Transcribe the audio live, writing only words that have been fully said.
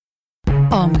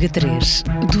Ômega 3,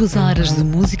 2 horas de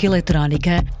música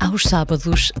eletrónica aos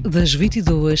sábados das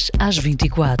 22 às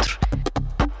 24.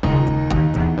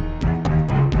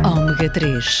 Ômega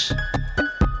 3,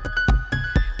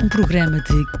 um programa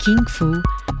de Kung Fu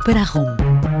para a ROM.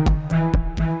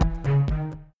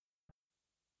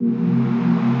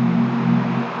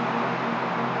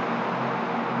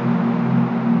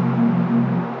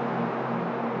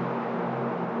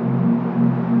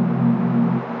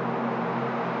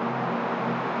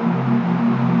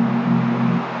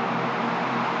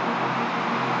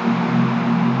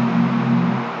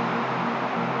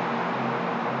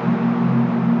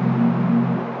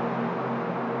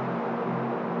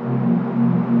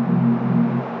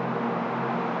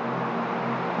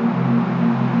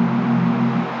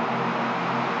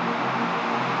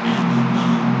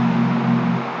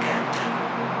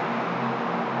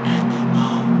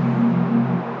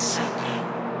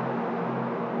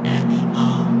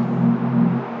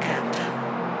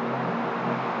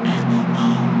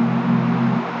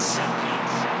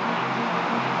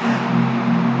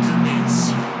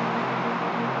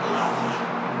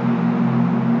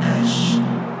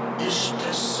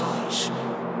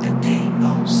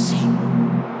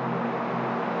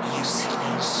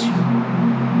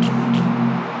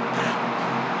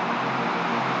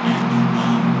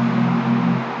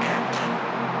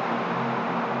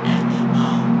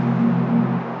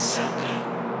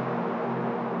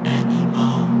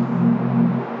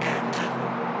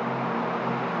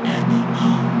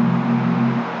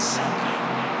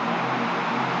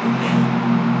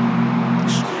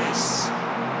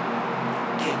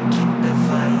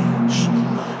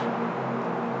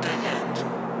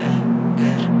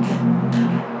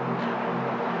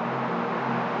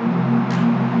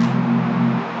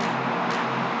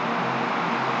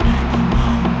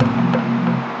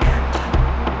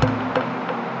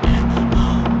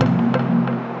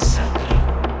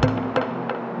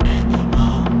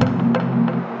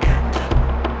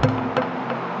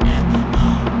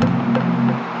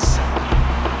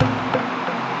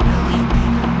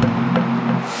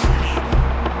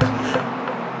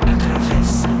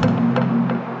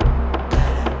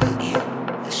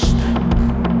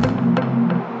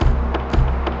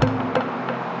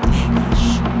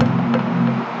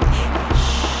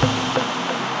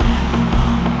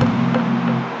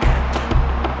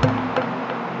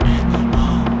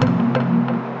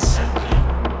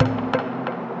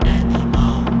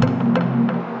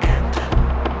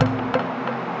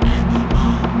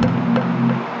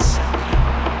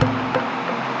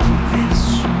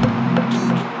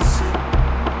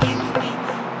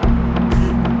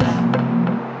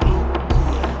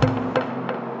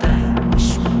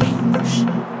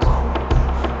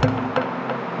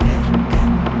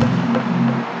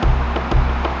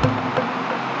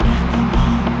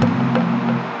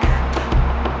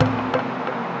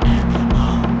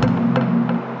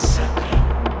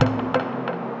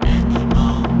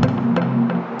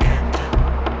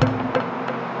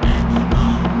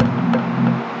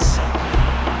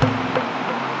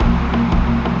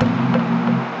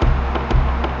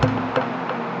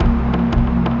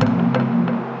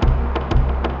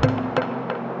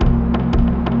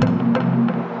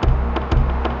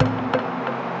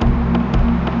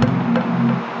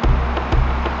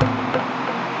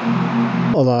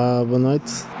 Olá, boa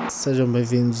noite, sejam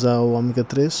bem-vindos ao Ômega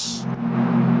 3,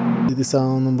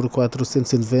 edição número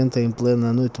 490 em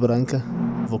plena noite branca.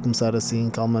 Vou começar assim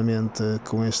calmamente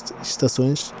com este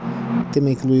Estações,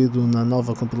 tema incluído na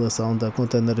nova compilação da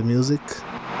Container Music,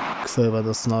 que foi a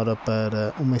banda sonora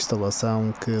para uma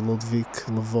instalação que Ludwig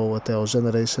levou até ao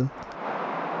Generation.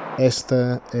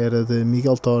 Esta era de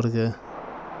Miguel Torga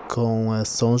com a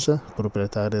Sonja,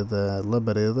 proprietária da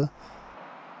Labareda.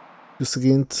 E o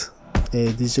seguinte é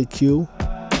DJQ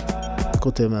com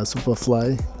o tema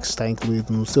Supafly, que está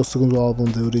incluído no seu segundo álbum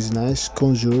de originais,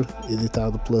 Conjure,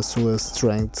 editado pela sua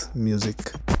Strength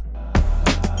Music.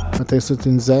 Mantenham-se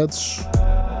sintonizados,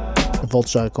 volto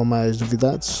já com mais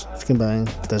novidades, fiquem bem,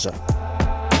 até já.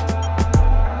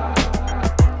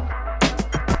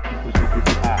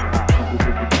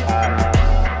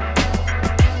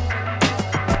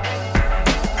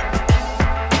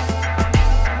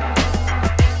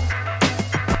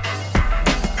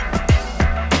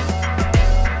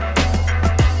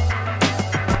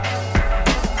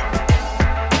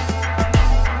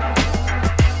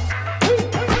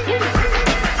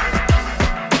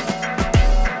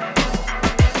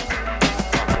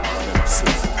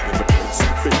 In the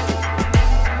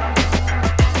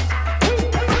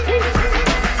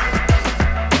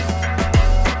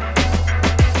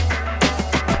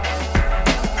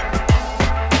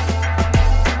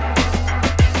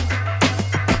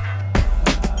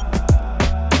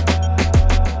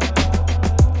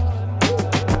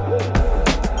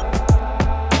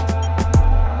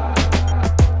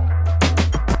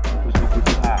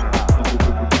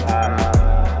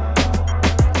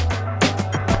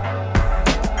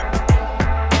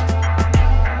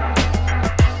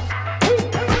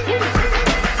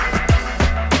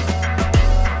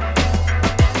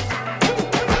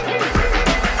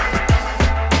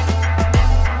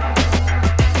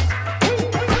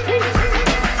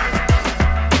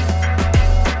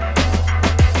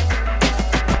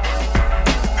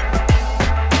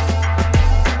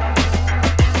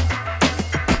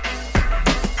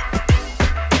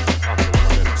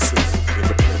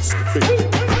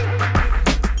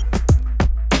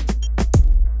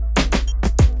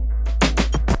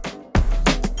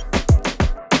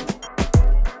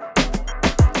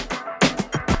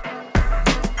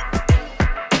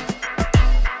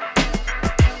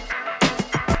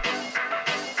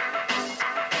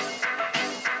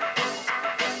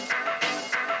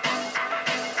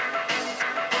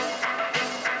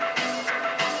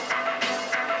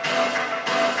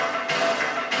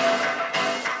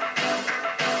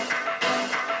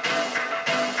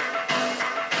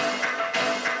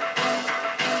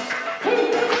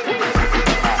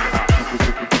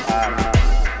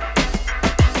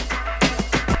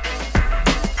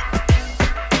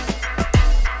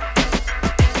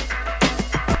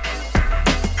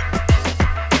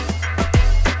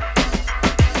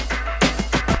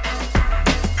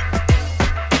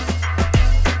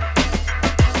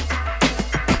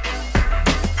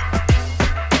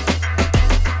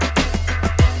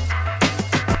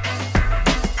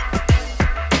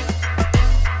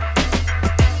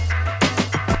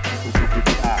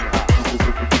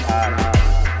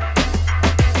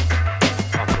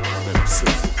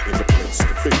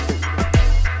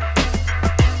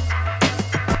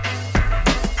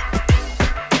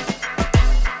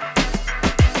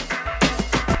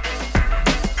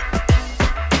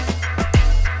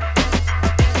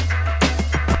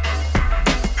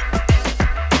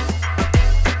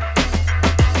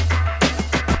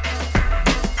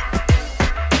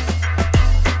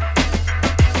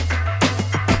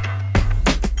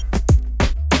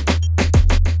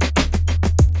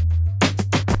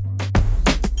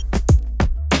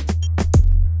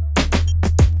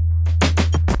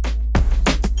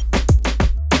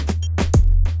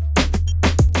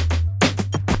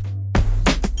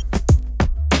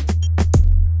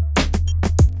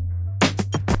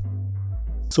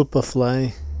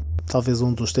Supafly, talvez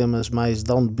um dos temas mais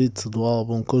downbeat do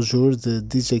álbum Conjure de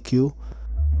DJQ.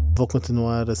 Vou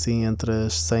continuar assim entre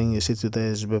as 100 e as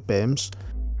 110 BPMs.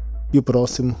 E o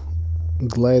próximo,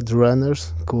 Glade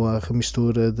Runners, com a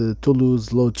remistura de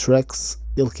Tolouse Low Trax,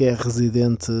 ele que é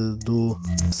residente do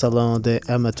Salão des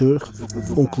Amateurs,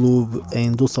 um clube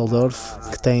em Düsseldorf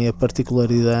que tem a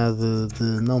particularidade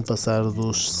de não passar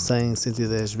dos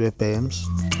 100-110 BPMs,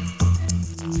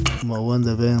 uma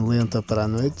onda bem lenta para a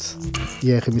noite,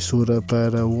 e é a remistura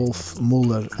para Wolf,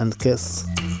 Muller and Cass,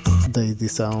 da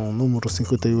edição número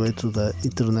 58 da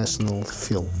International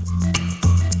Film.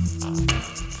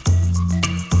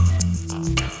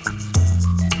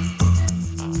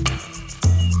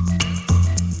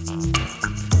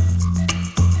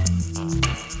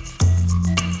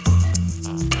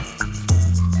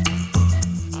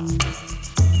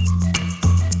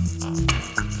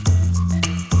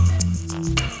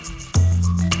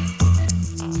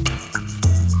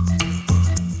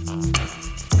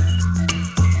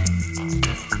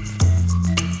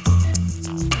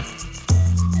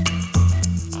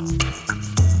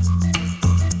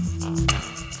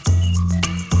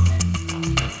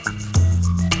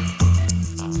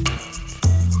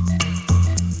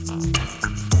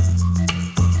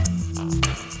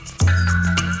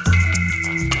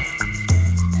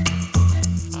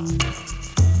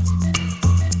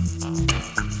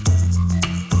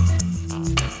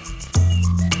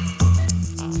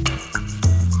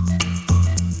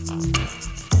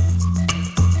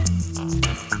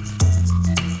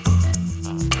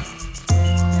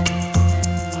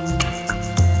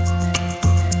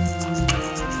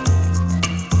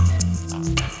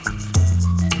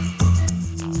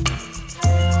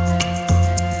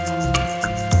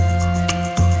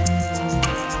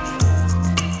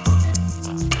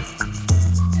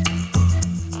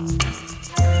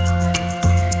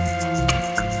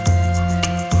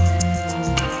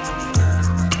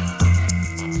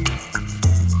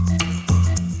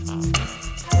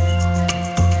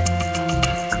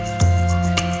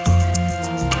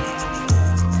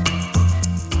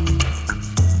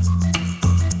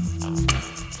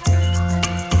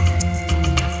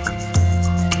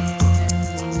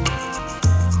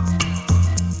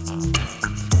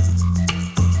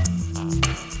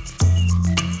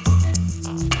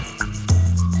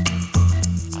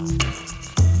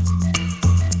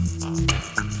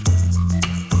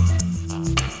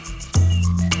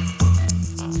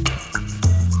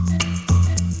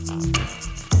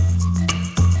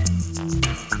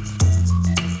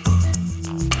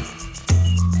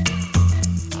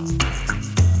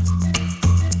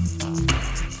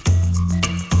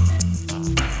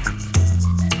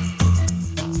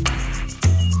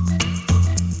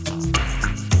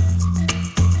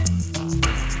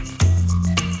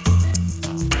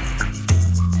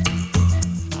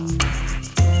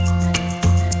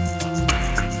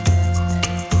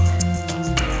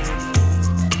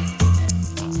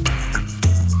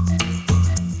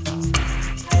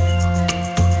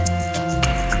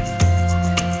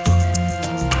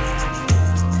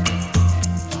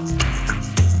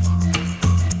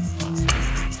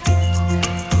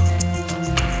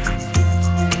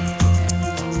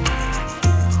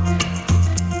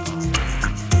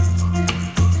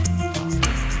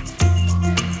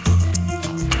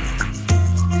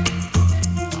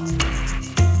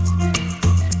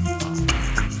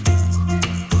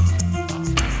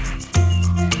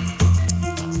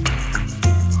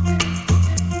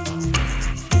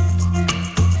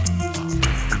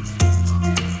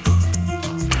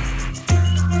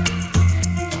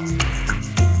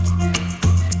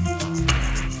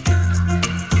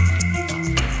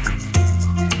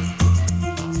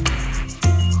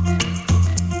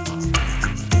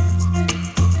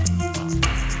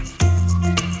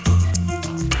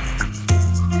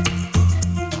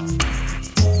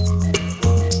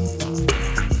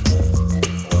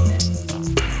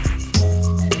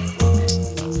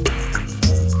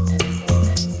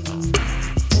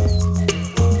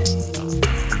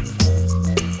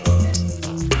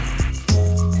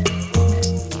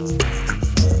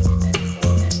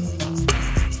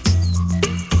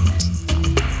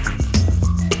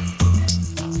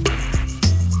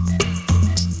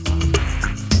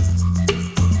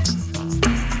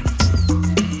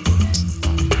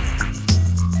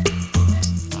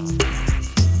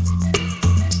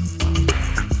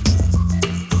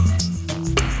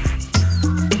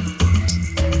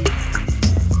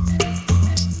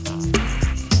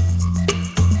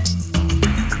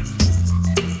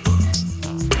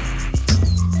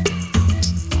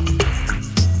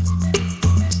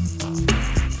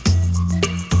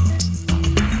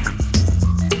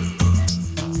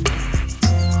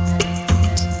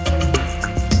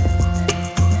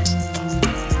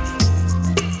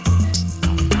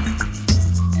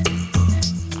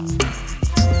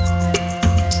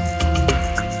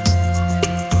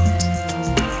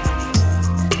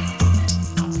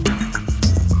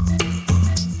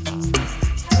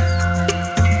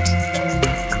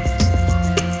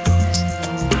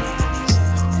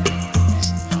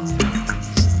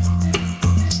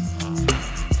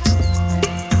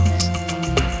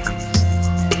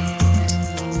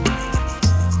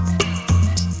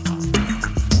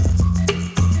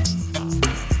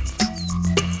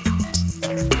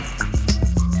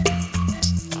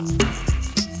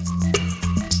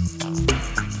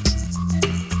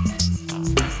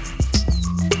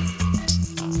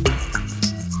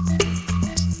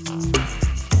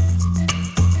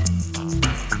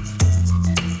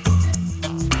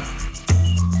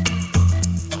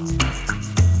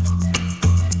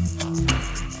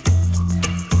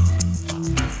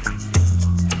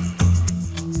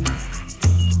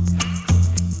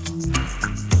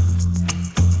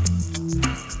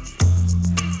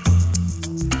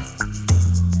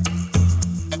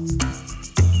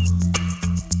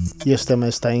 Este também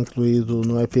está incluído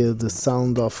no EP The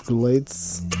Sound of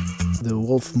Glades, de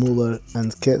Wolfmuller and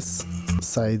Cass,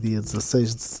 sai dia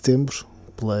 16 de setembro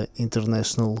pela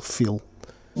International Feel.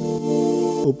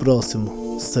 O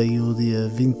próximo saiu dia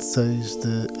 26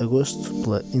 de agosto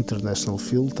pela International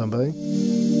Feel também,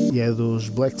 e é dos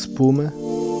Black Spuma,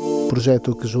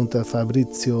 projeto que junta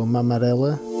Fabrizio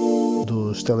Mamarella,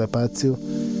 dos Telepatio,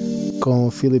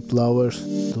 com Philip Lauer,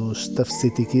 dos Tough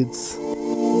City Kids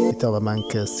e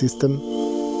Talamanca System,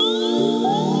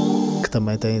 que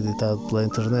também tem editado pela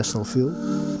International Feel.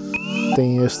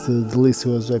 Tem este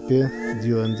delicioso EP,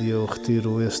 de onde eu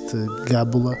retiro este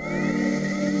Gabula.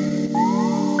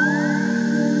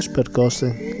 Espero que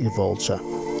gostem e volto já.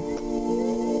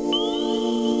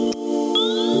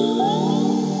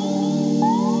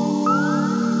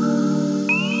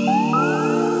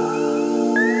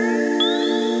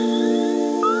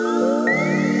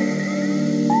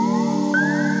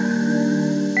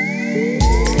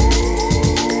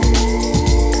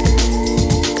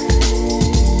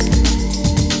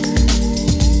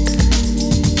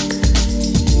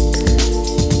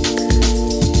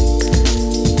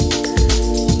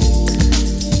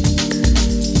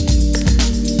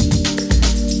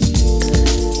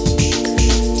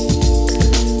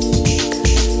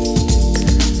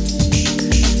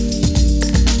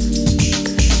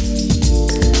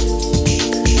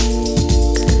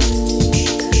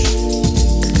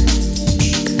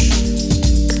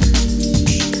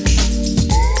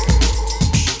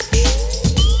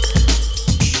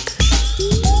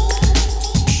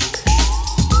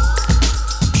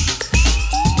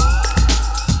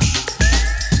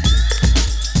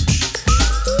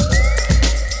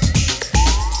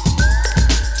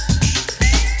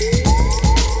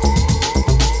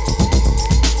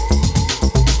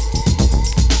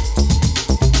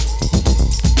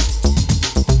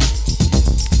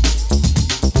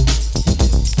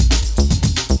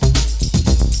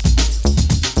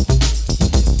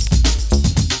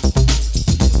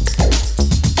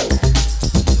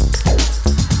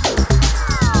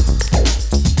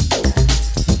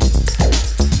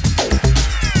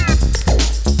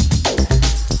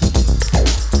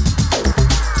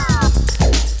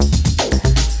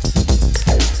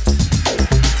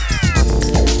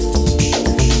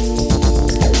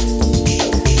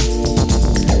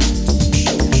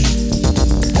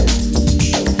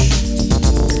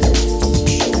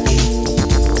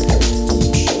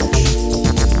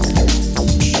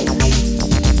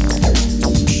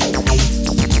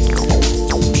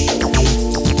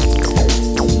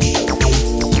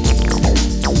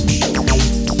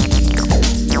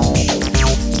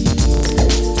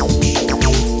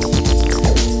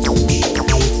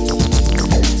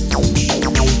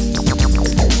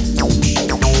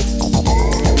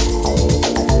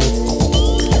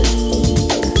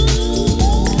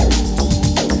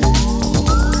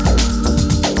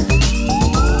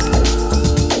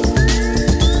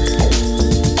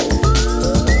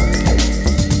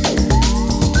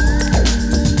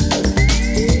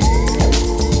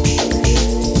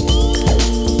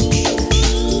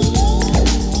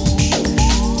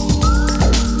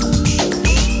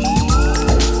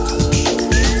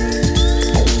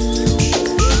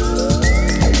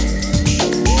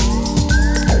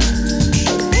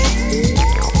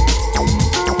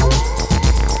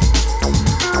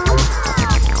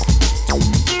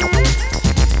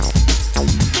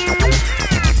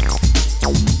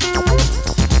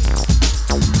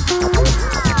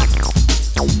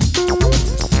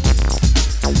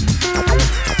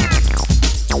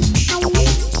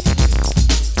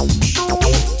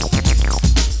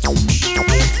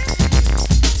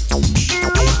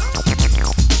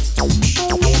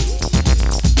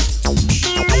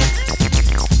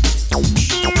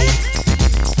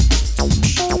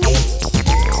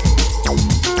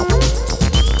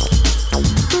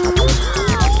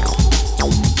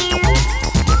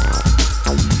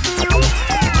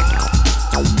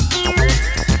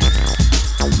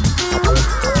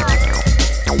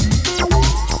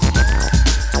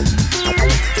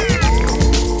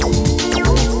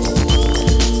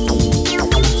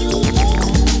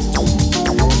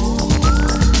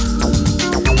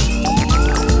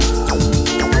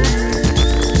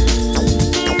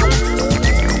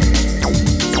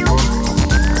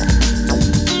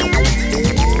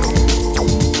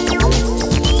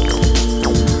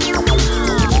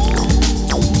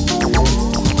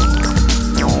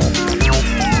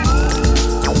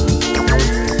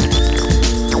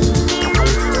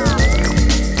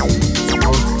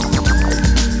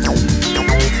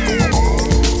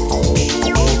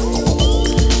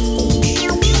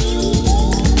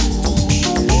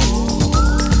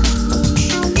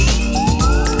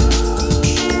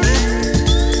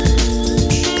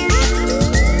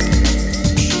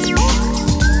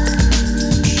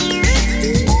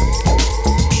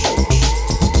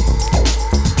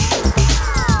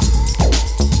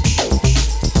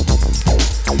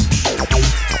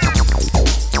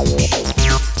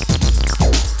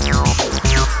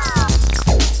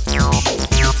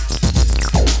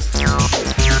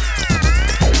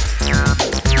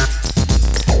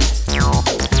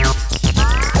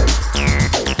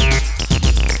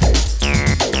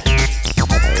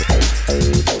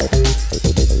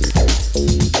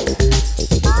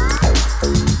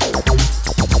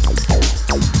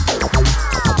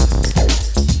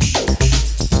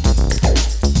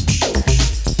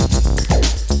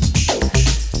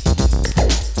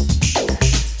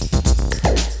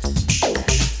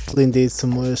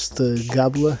 lindíssimo este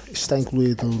Gabula, está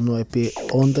incluído no EP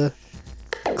Onda,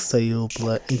 que saiu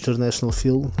pela International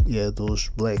Film e é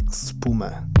dos Black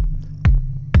Spuma.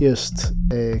 Este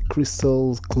é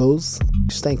Krystal Close,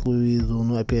 que está incluído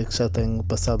no EP que já tenho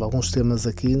passado alguns temas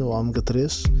aqui no Ômega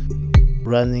 3,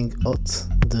 Running Hot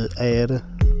de Aera,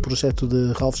 projeto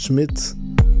de Ralph Schmidt.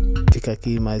 Fica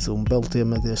aqui mais um belo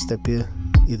tema deste EP,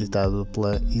 editado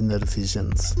pela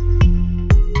Innervisions.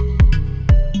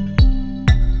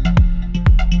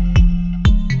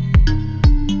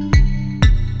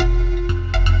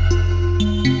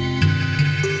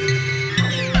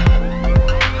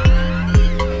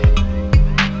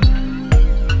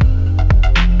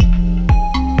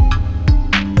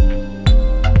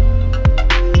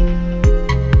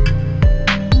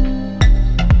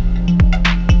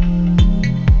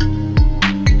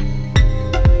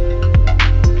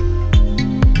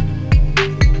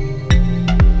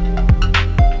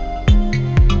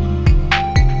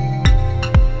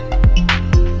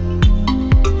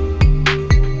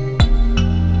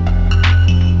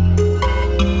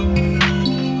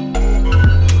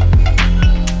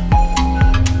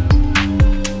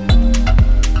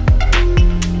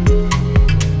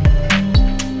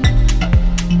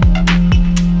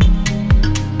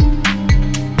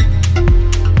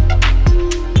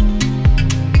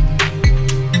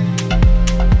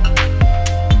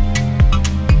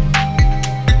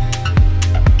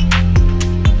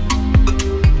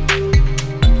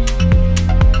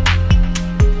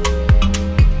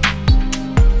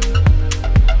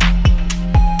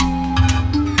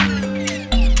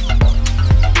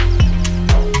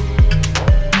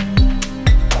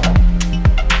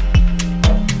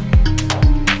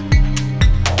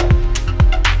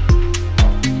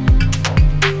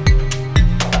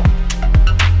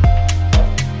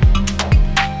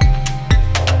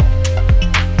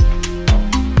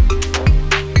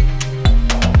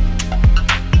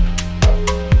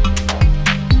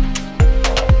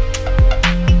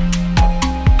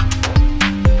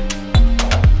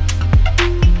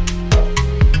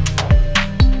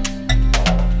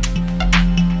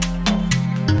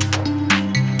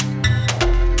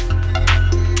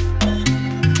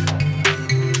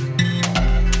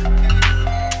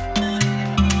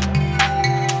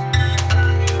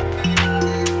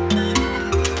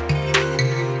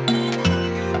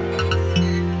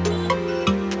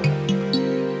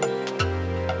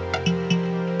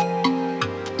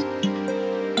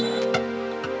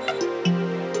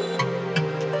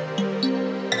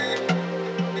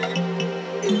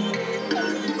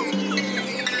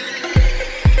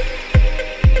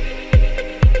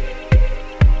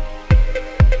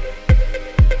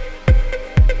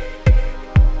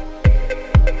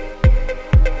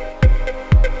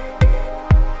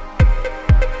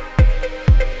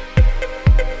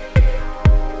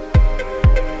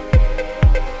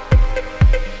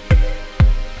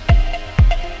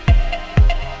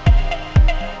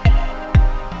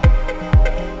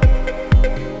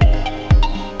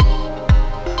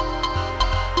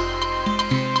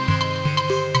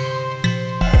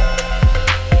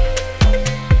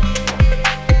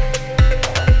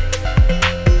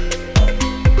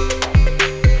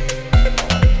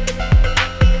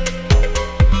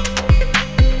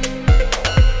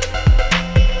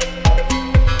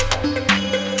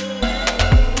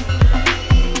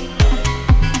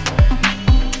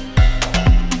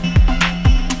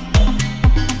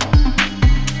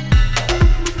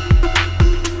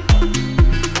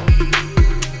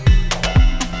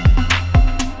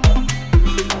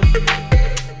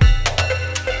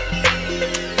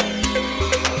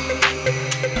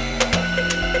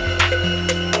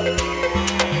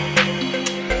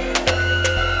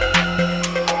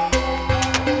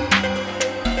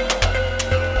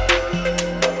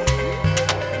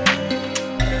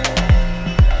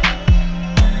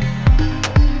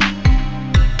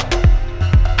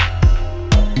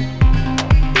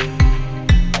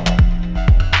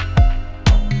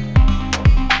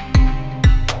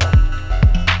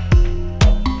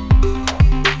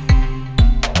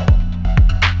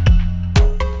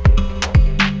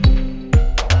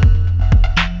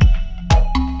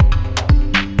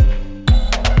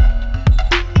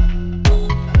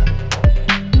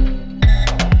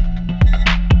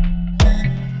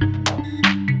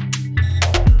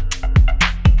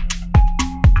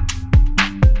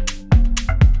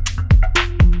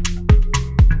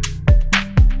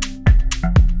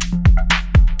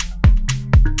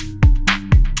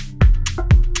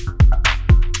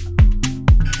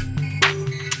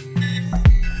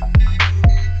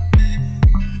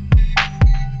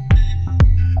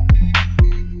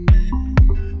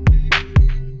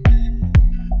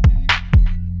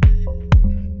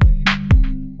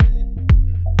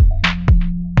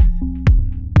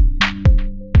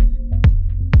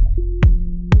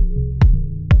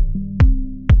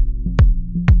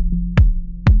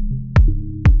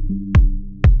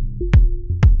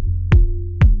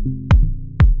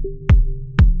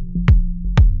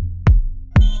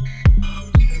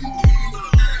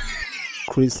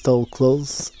 Krystal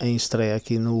Close, em estreia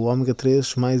aqui no Ômega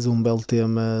 3, mais um belo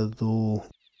tema do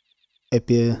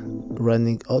EP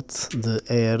Running Hot de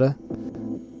Aera.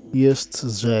 E este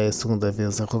já é a segunda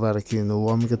vez a rodar aqui no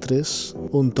Ômega 3.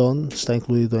 Uneton está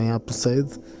incluído em Appleseed.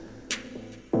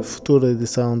 Futura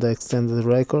edição da Extended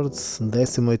Records,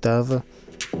 18ª.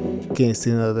 Quem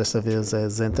assina desta vez é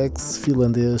Zentex,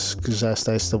 finlandês que já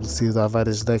está estabelecido há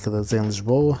várias décadas em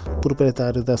Lisboa,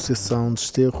 proprietário da Associação de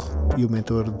Esterro e o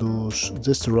mentor dos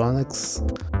Discotexas,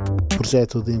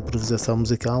 projeto de improvisação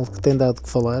musical que tem dado que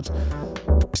falar.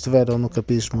 Estiveram no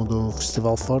capismo do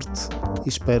Festival Forte e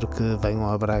espero que venham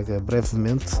a Braga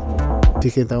brevemente.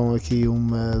 Fica então aqui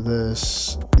uma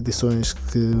das edições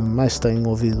que mais tenho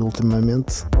ouvido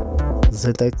ultimamente,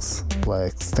 Zentex pela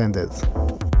Extended.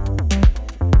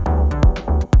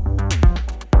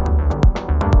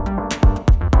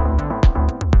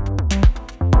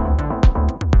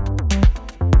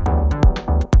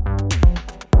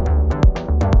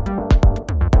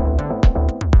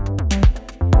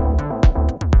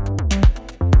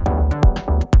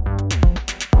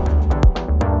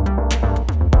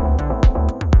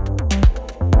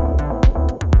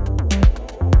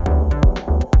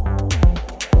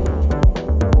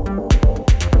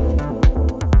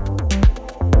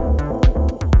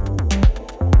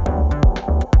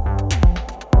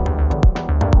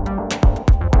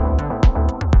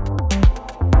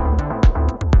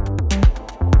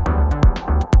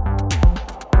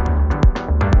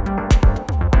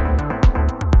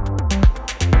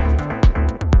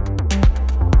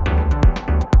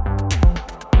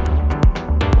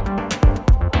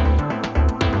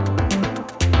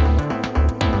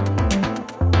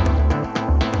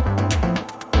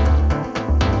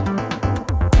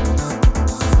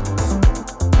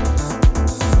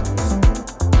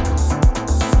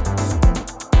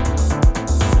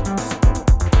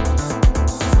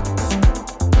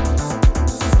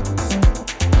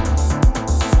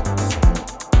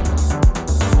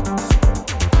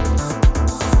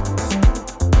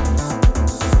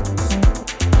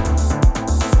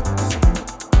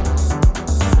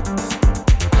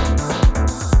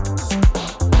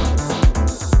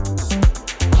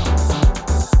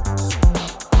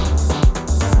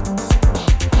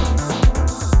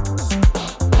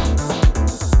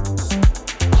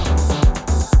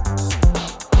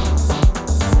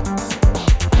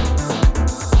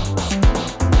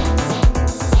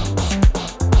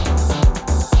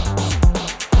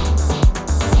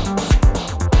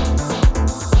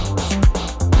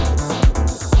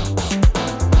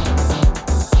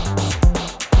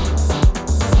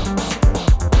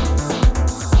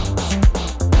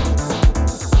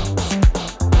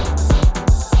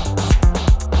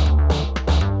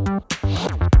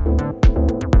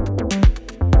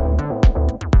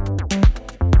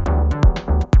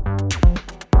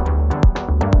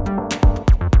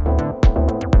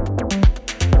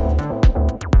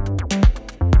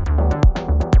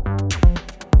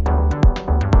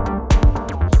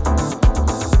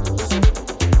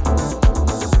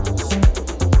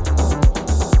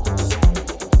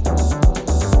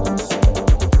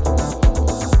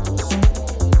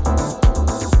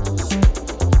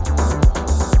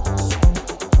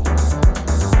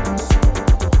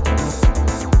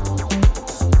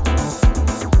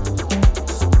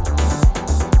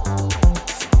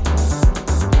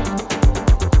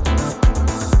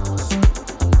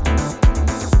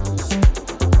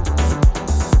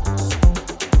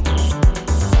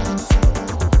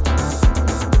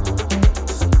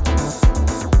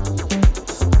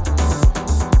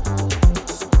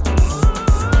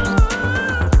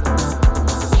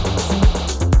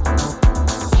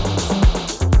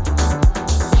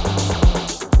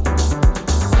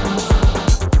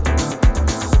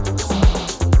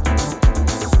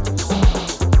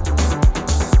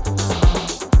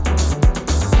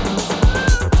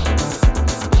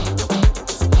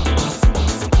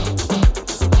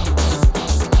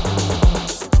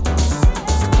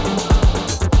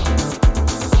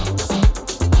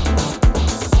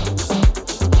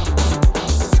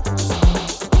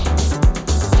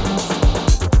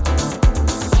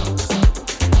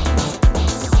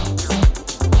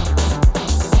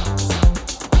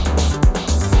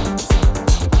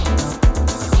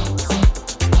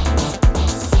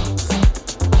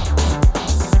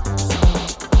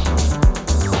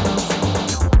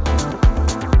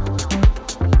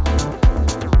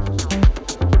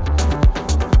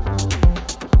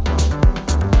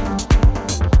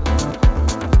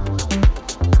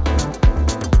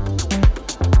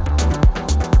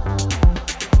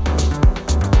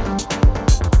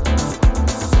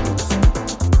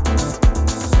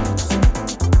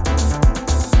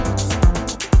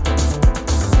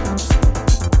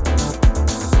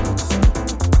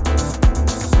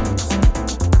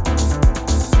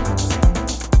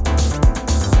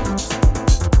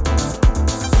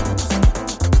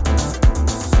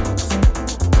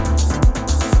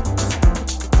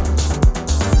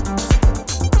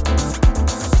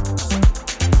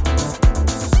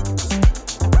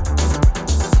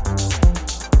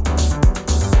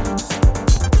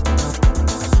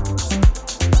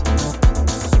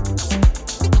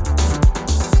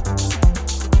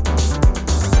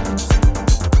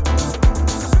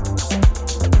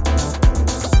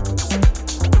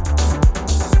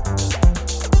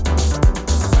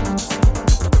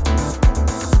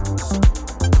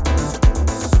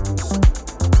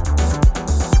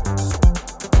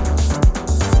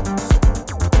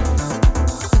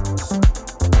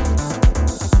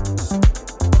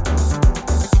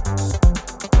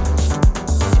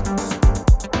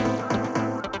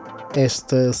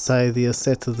 Esta sai dia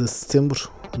 7 de setembro,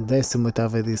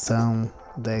 18ª edição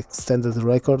da Extended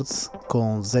Records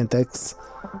com Zentex.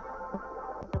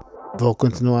 Vou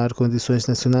continuar com edições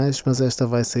nacionais, mas esta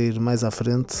vai sair mais à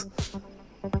frente.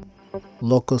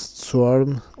 Locust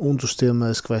Swarm, um dos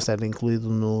temas que vai estar incluído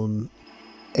no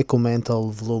Ecomental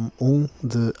Volume 1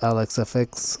 de Alex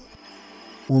FX,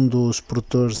 um dos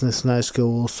produtores nacionais que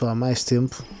eu ouço há mais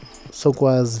tempo. São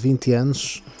quase 20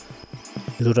 anos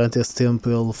e durante esse tempo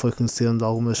ele foi conhecendo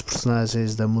algumas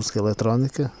personagens da música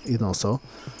eletrónica e não só,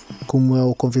 como é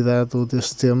o convidado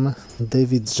deste tema,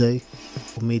 David.J,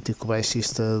 o mítico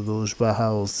baixista dos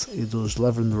Bauhaus e dos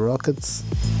Love and Rockets,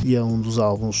 e é um dos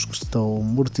álbuns que estou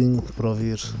mortinho para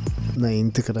ouvir na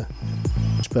íntegra.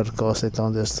 Espero que gostem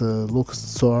então deste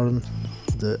Locust Swarm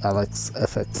de Alex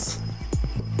FX.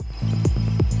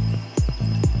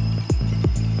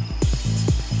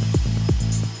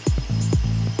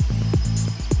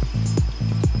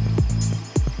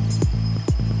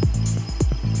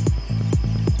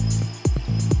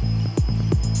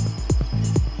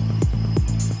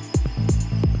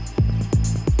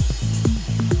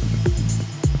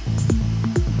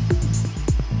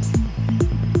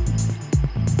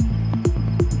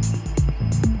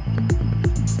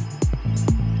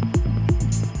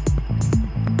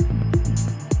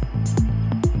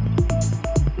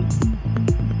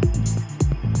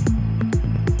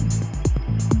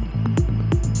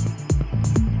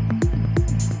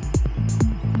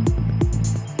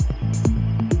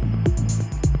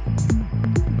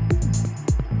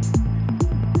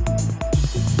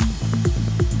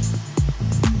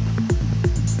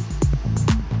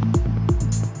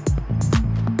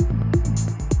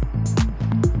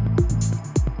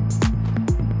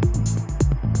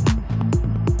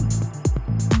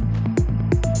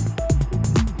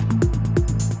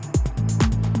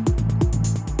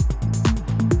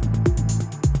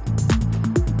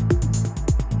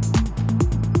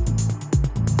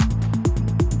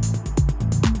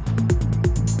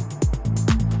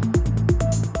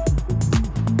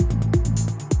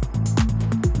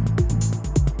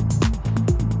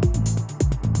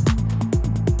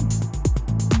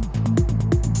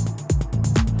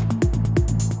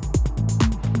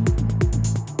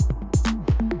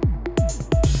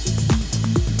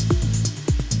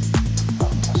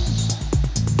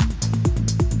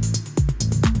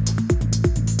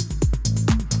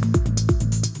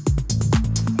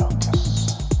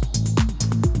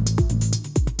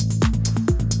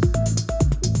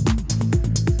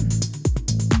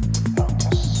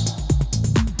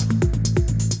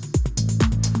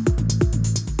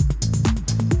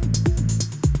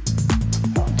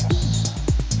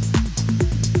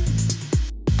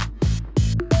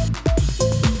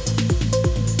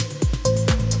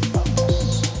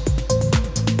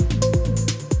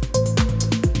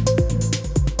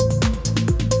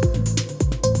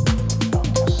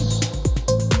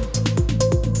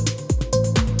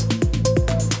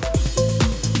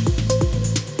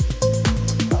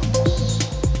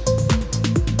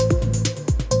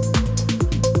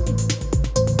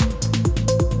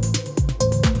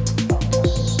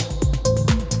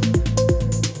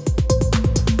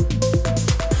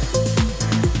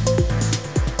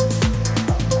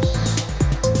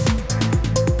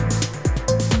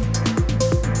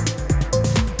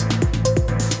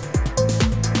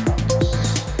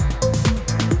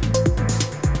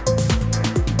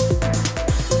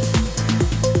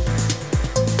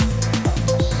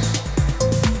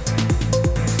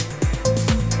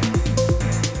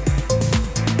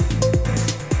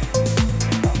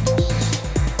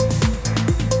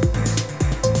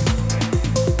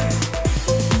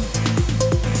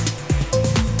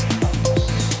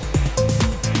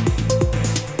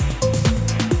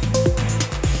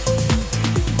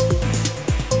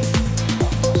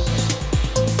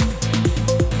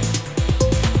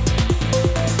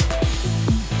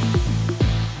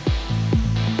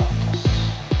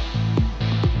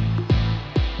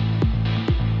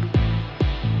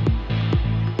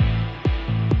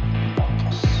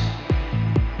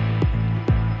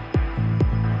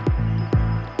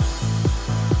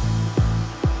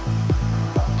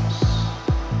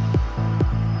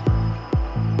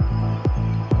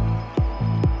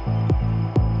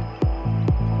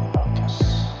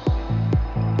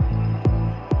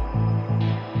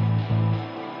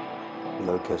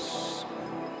 Locust,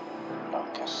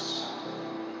 Locust,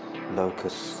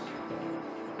 Locust,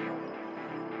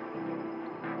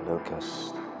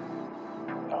 Locust,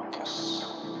 Locust,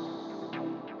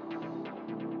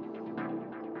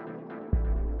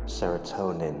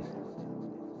 serotonin,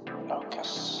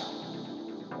 Locust,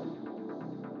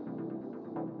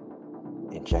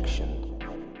 injection,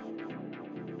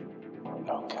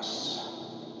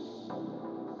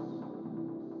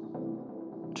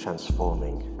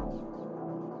 transforming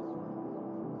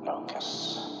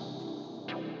locusts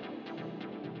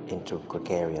into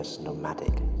gregarious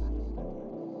nomadic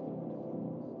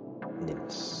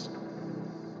nymphs,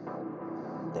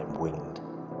 then winged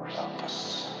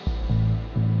locusts.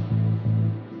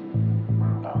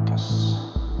 Locusts.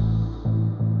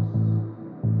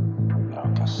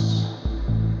 Locusts.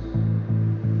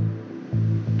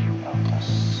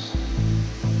 Locusts.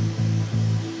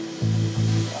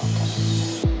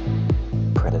 Locusts.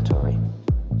 Predatory.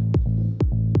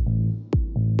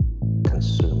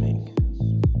 Consuming.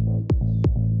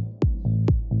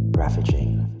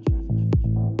 Ravaging.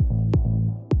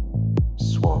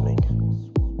 Swarming.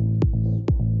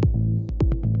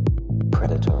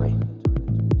 Predatory.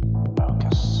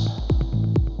 Locusts.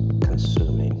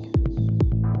 Consuming.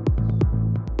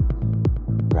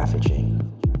 Ravaging.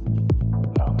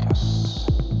 Locusts.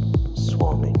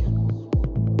 Swarming.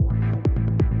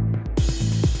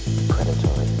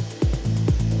 Predatory.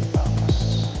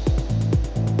 Locusts.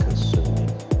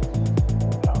 Consuming.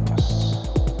 Locusts.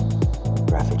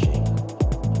 Ravaging.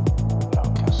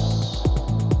 Locusts.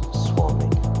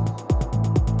 Swarming.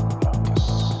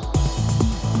 Locusts.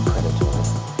 Predatory.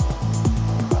 Locusts.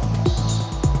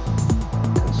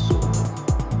 Consuming.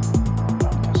 Locusts.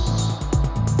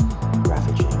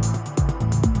 Ravaging. Locusts.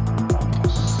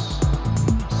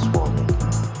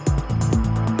 Swarming.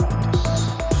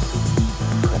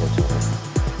 Locusts. Predatory.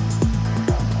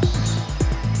 Locusts.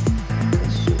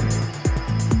 Consuming.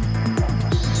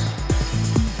 Locusts.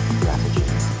 Ravaging.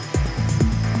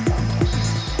 Locusts.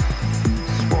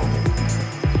 Swarming.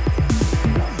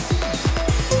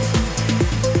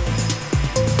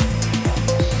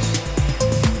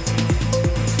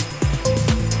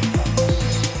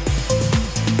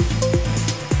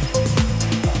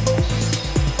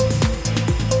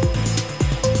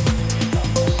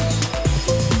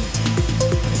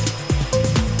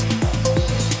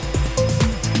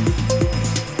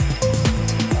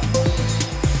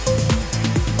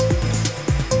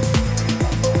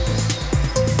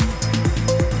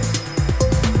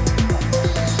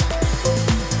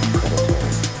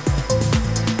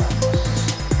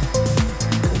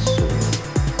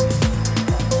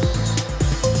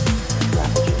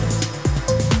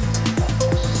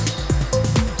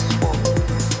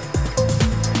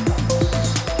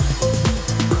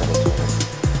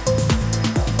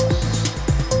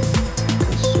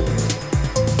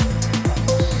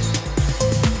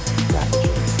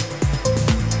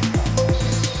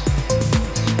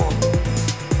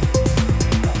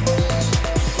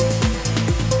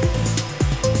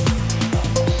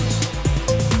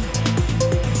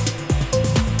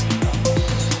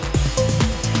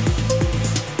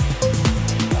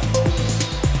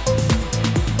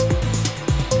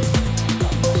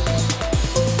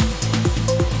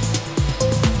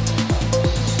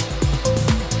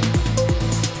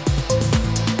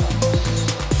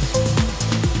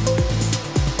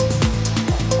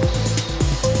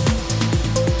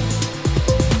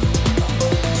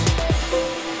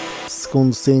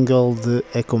 Segundo single de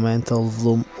Echo Mental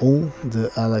Volume 1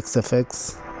 de Alex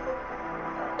FX,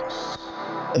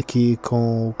 aqui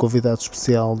com o convidado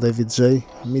especial David J,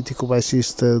 mítico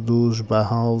baixista dos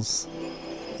Bauhaus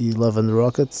e Love and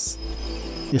Rockets.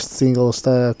 Este single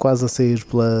está quase a sair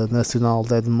pela National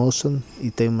Dead Motion e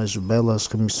tem umas belas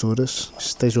remissuras,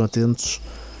 estejam atentos,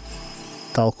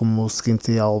 tal como o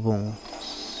seguinte álbum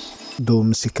do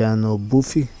mexicano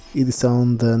Bufi,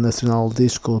 edição da National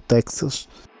Discotexas,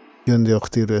 e onde eu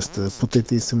retiro este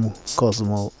potentíssimo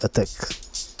Cosmoattack.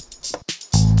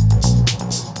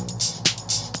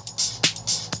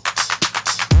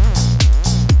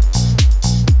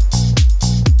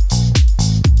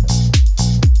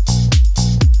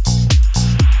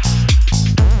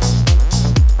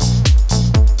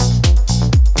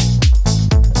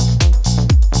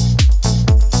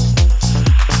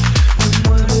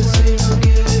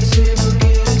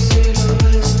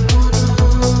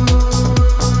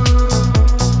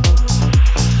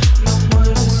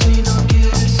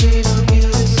 No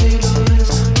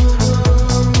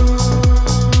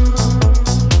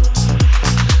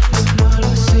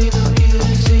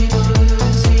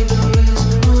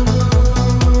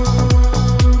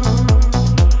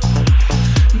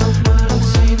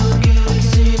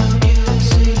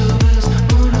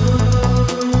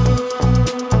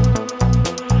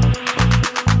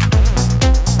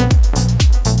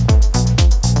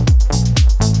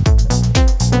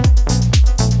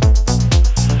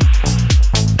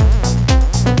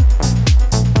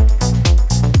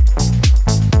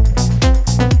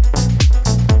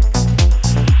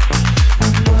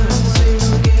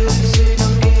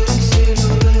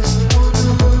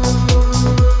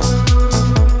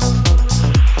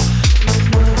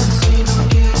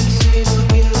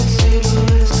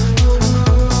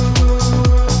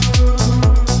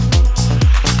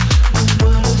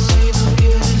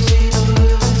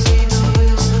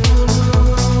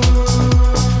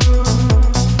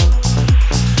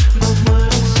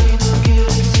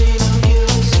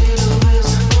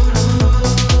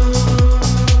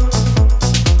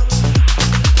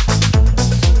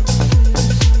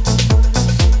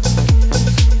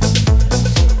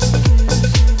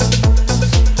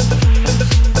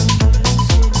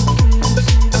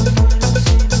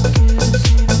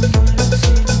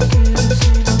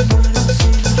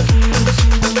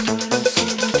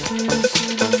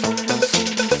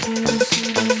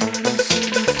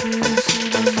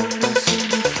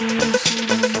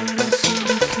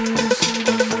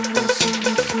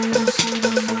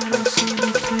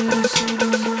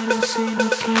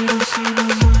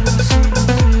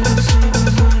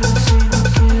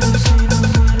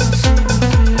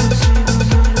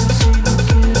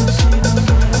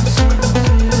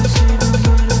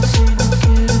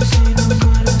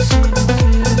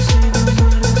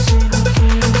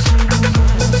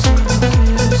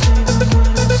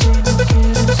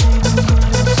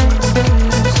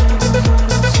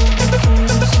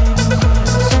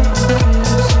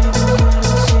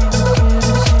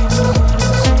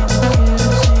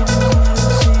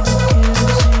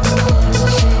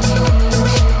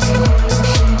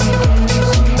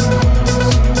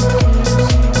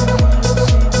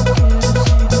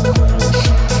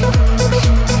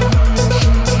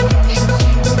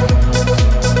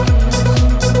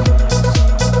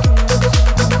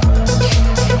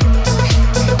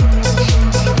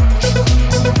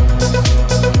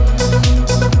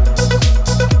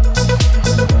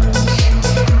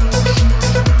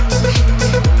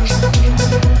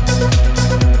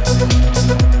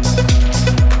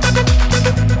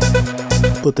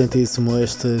Potentíssimo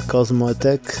este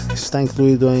Cosmoattack, está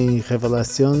incluído em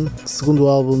Revelación, segundo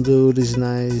álbum de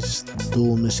originais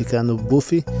do mexicano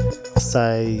Bufi, que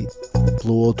sai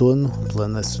pelo outono, pela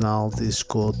Nacional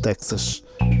Discotexas.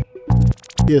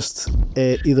 Este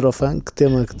é Hidrofunk,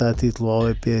 tema que dá título ao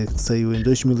EP que saiu em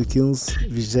 2015,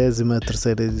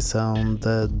 23ª edição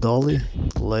da Dolly,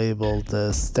 label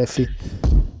da Steffi.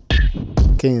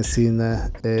 Quem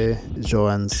assina é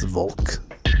Johannes Volk.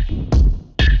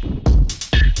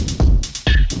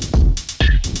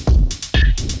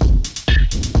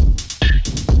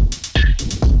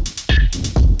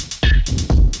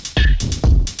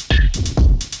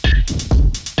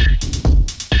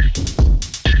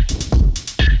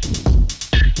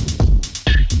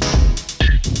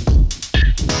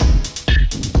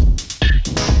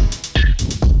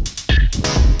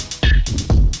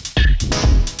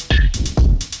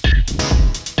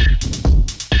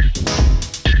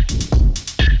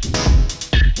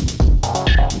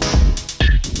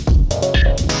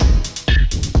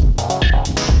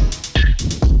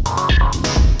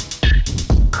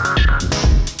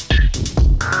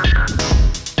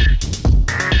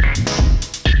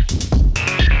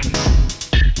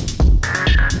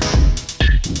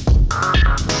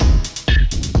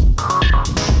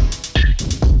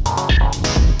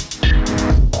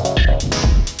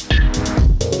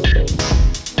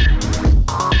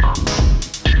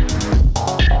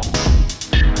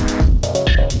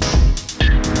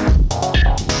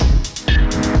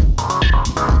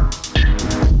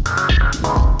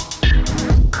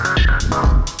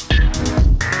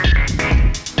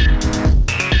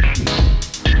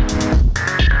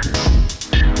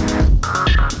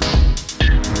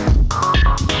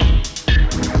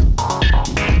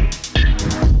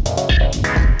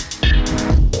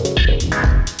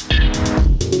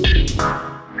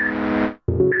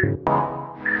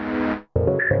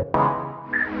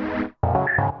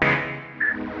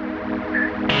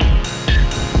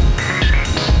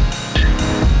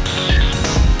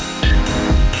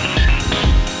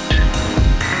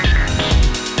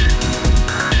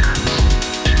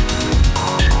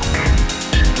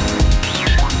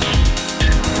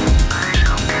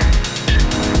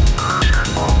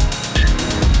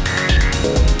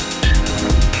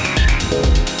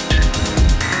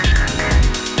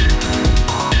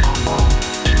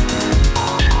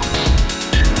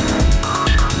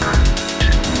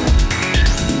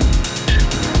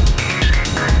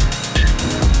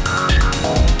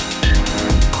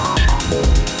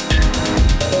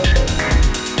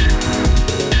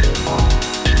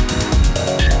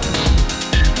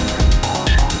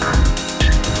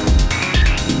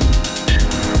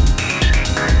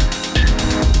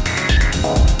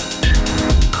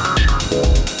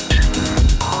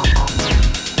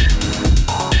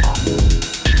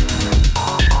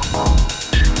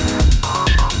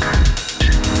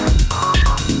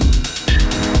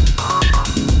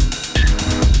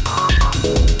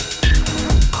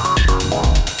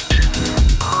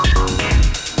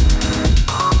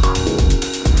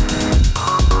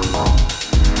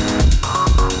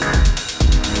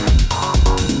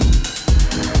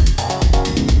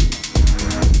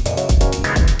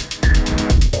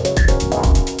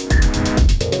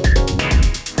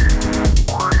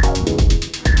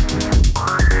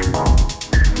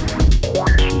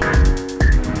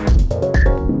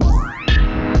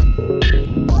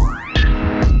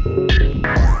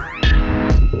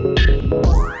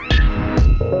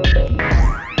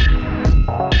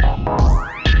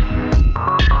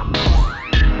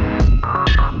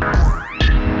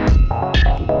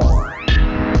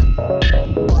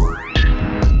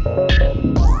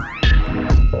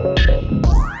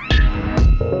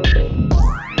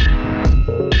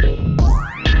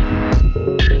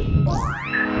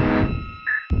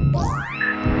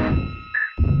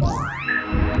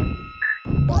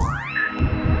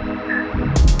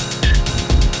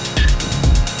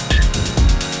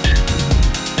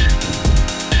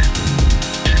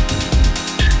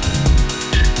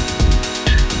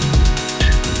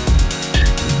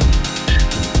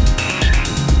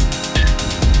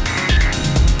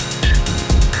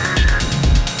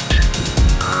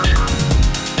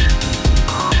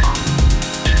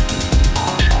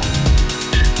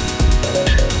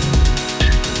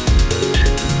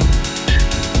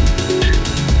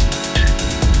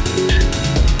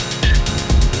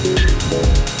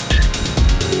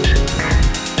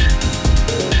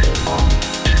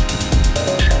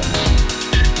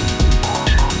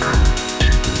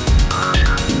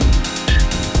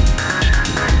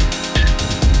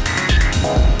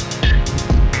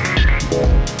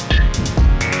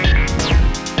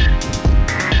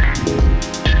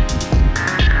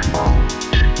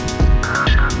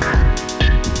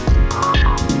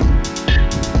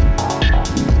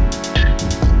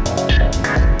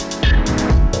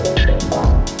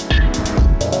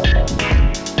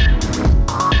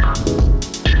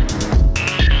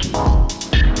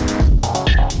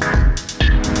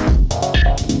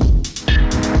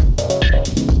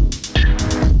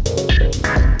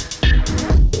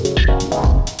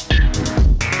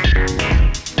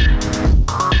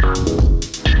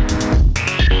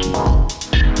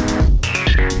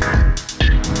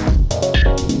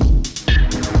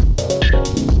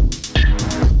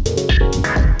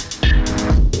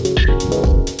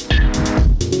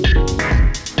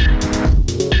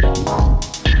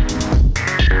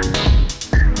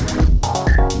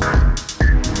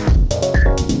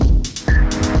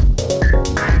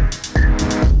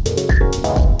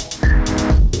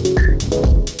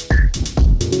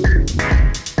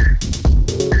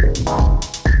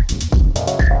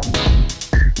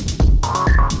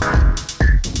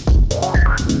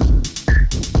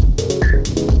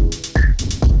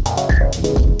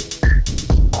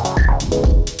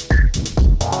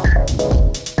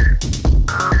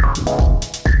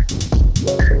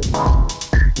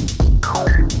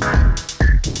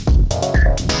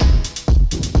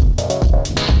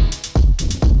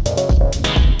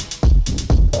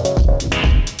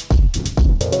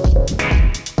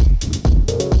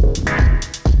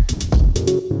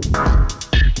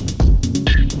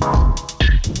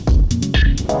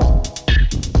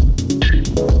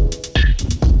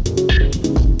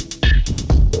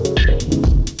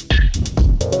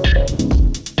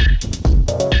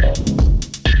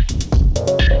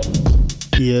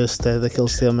 este é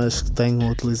daqueles temas que tenho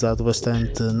utilizado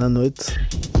bastante na noite.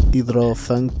 Hydro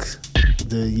Funk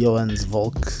de Johannes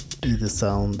Volk,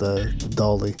 edição da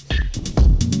Dolly.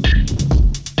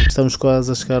 Estamos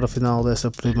quase a chegar ao final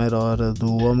desta primeira hora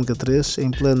do Ômega 3,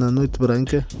 em plena noite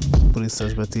branca, por isso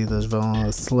as batidas vão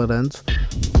acelerando.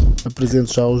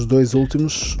 Apresento já os dois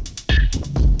últimos,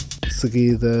 de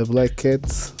seguida Black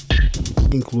Cat,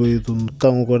 incluído no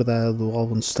tão aguardado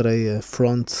álbum de estreia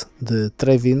Front de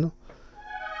Trevino,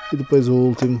 e depois o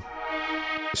último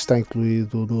está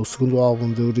incluído no segundo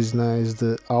álbum de originais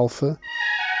de Alpha,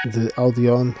 de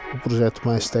Audion, o projeto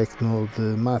mais techno de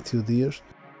Mat.Joe,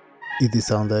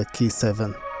 edição da Key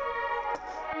 7.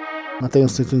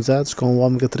 Mantenham-se sintonizados com o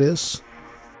Ômega 3.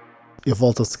 Eu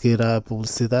volto a seguir à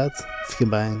publicidade. Fiquem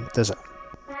bem, até já.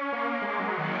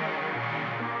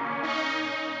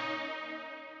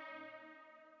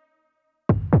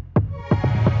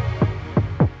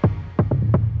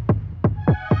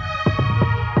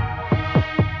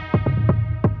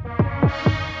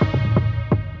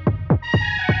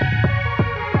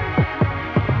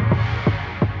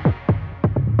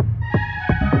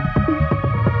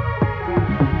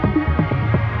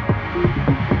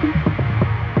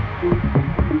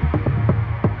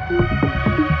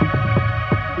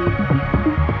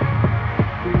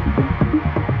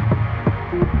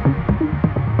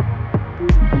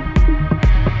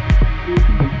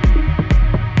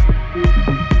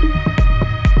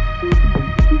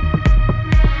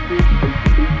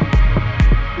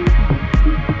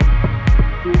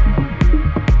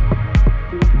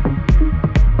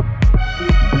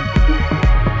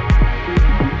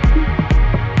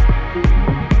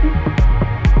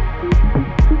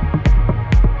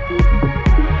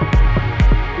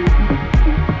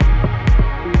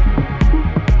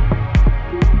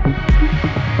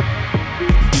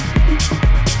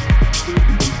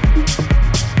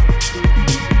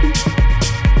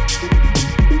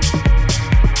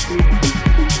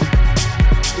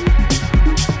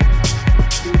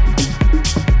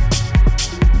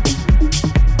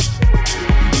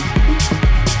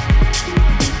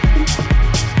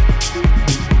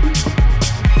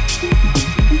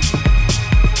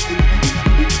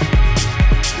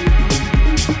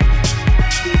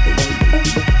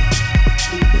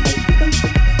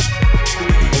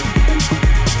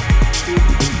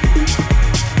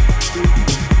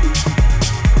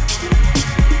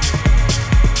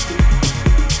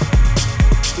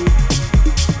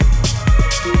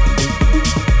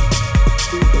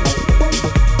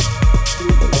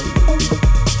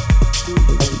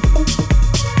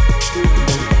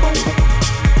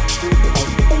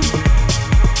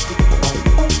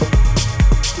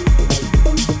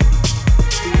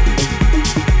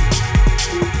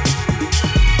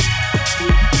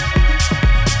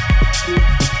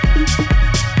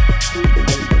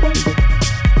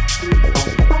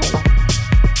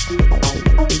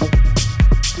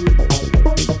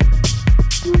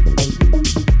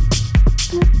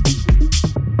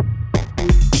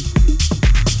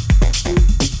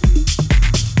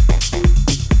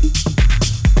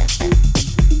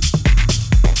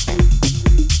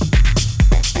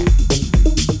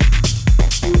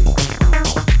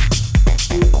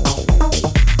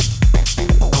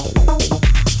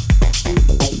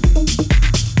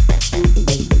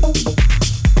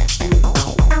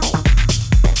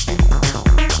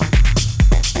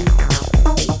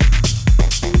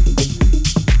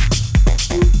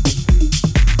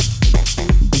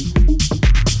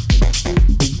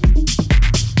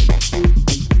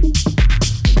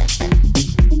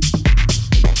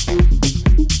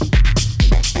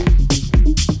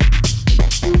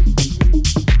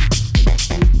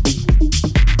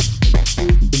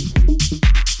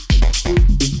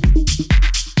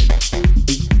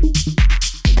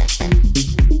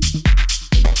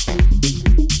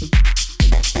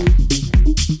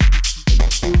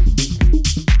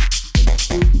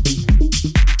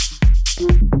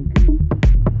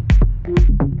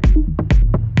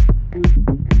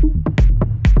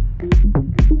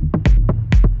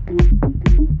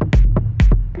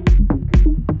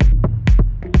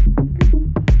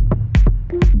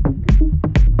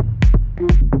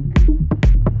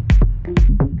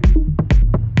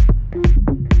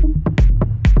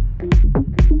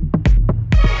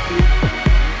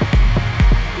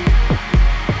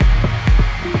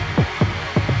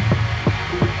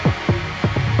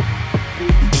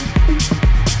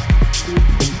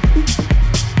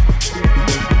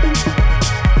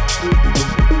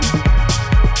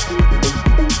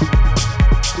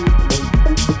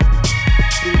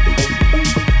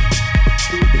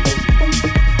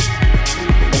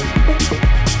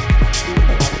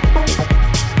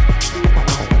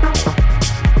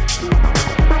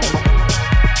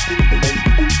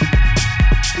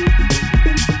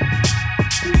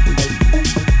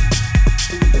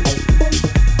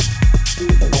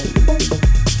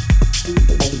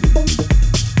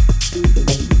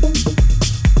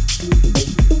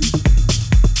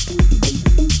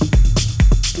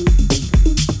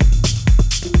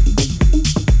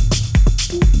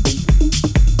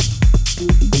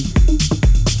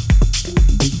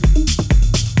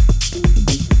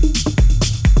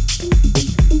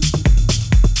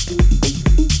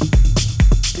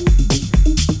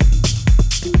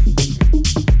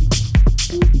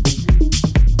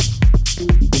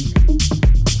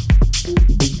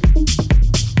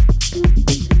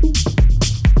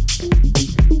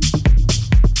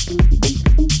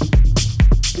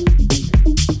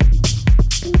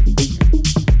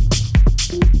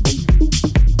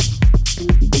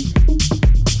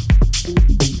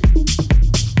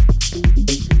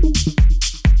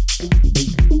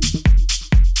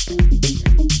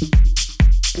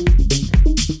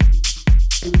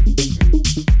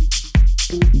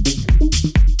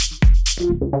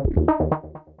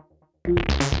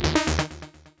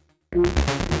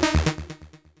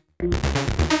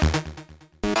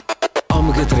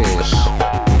 Ômega 3.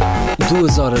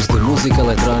 2 horas de música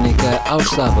eletrónica aos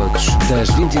sábados, das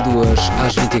 22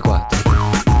 às 24.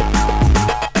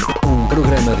 Um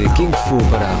programa de King Fu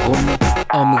para a Roma,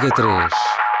 Ômega 3.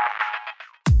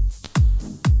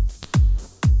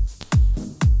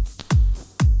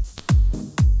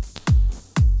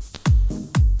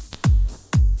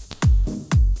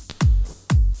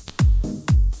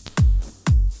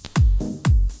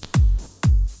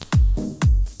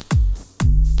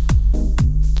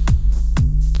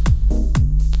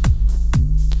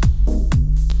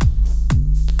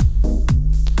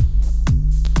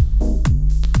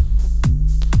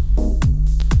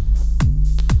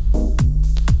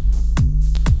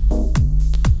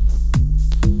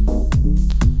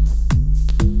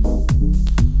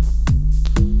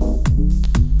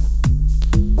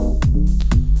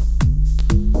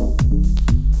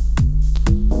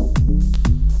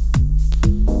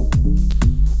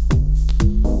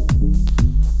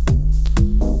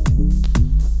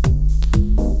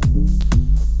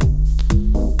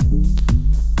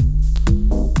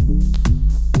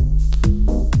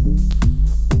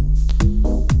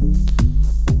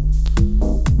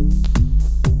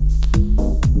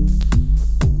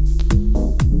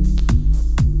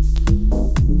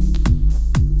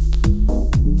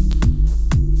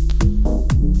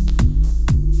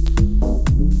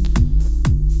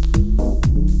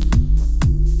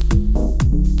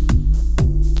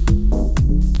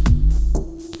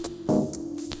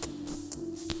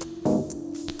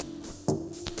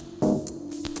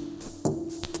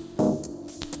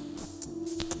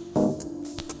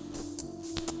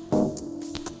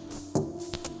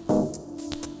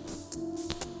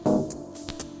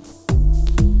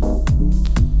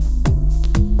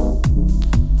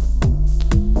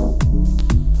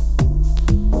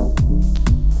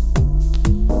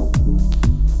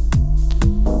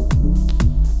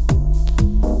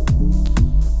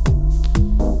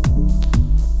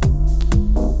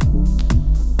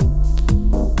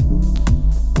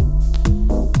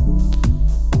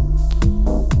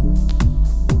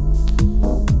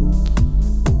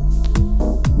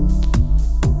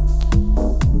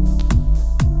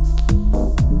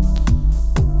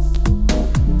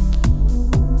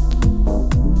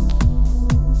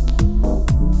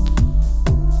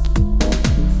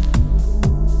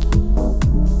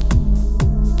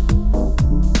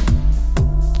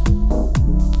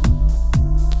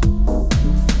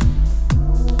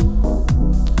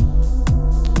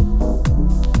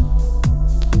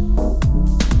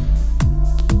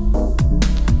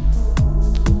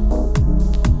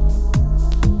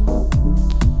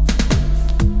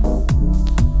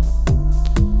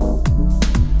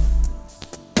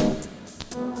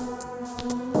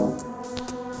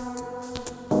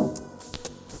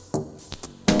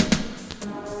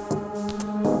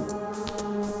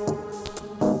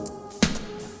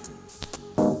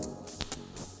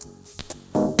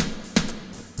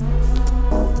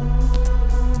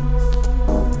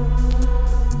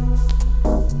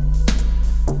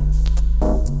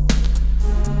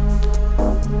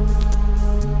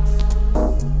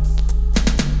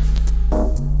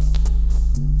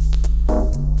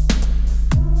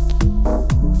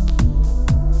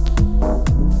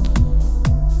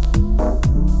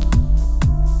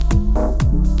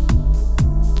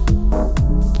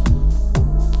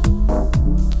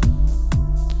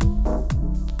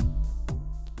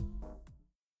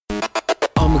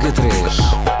 Ômega 3.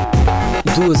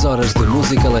 2 horas de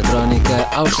música eletrónica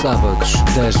aos sábados,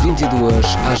 das 22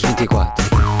 às 24.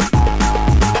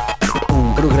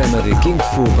 Um programa de King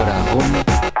Fu para a Roma,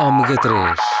 Ômega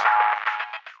 3.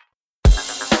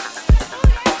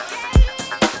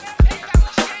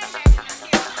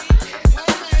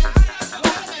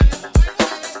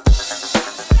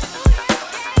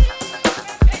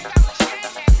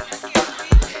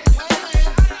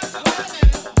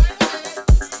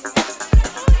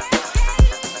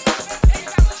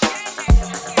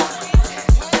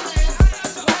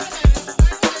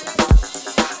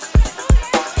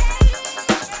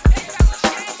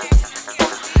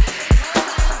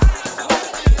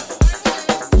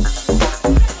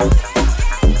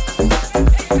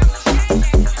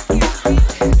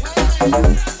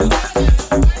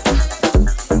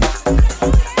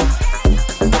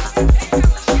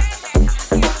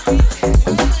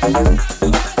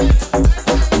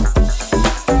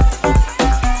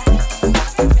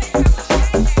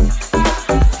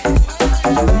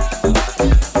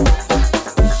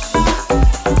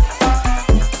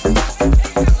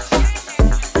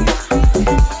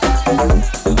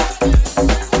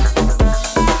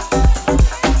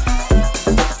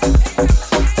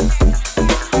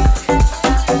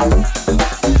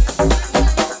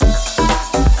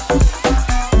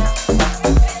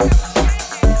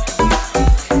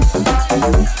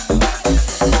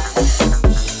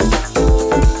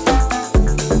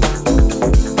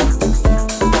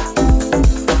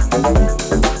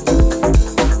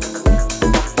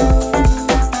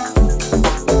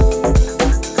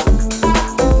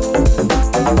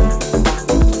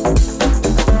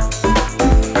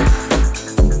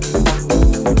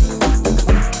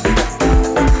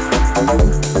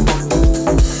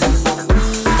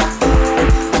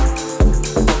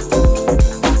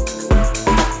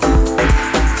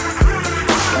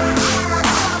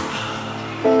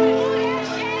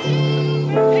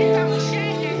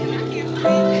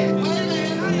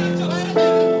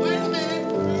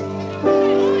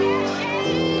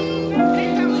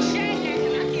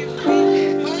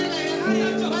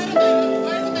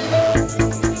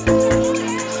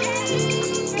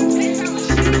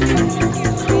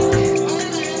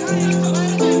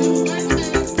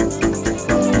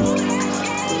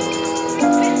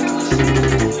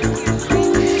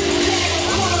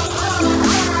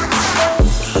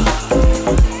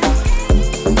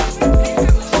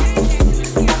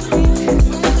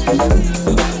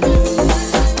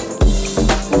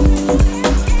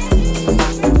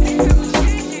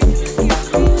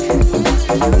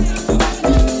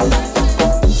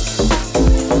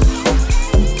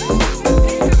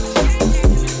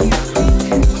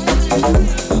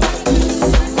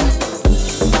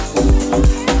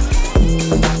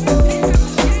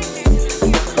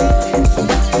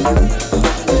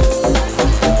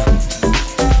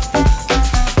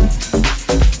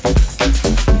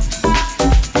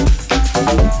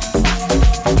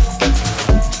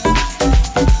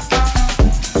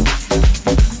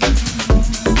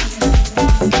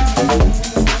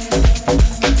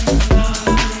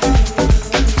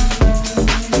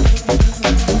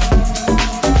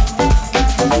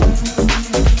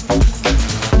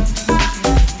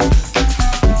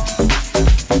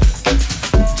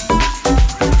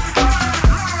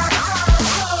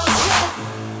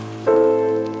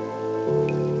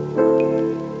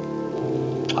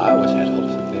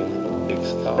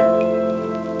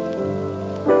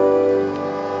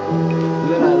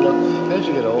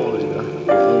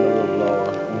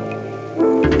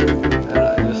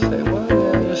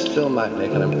 might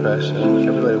make an impression.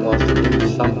 Everybody wants to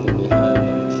leave something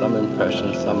behind, some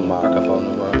impression, some mark upon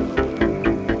the world.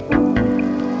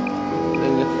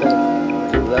 Then you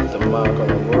think you left a mark on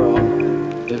the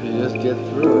world if you just get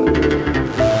through it.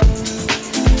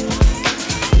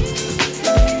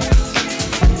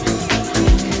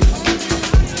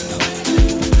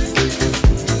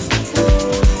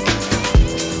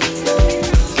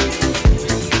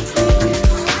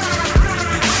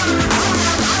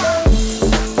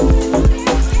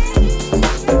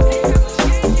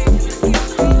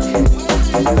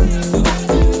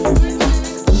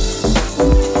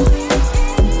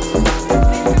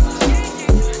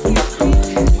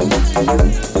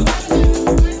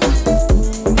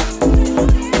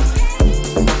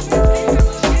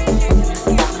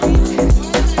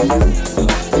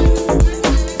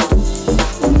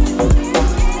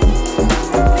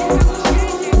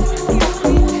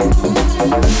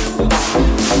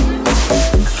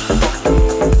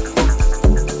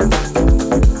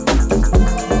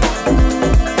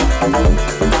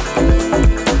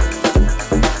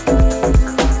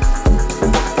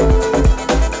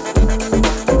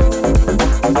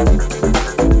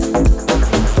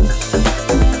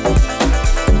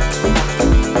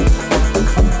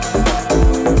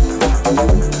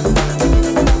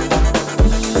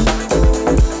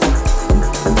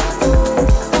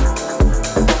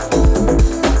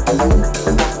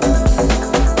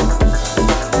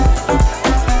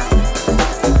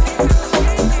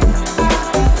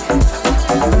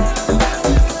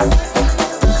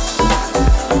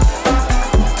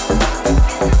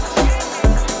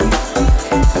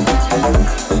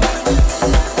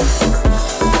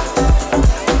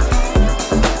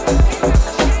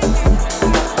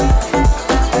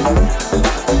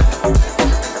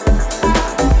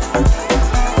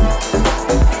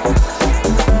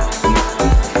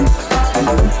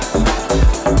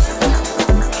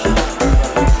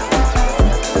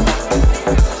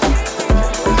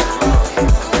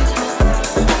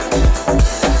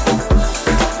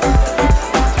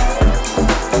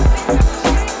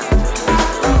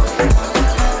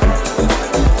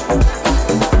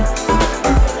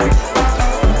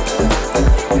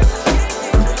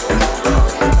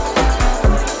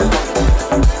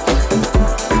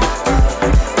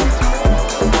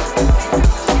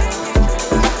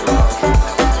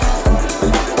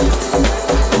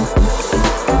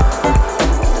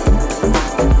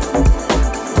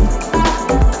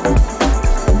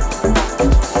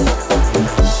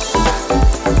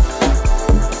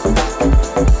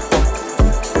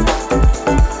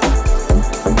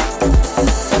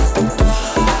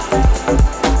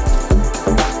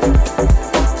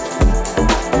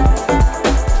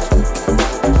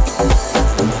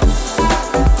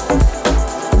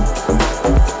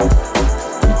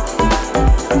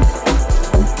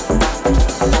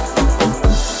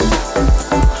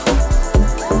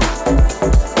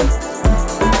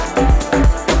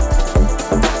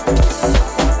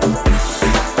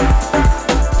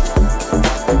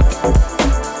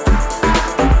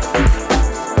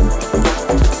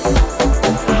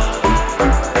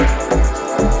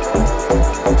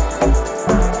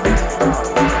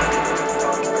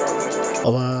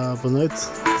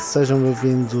 Sejam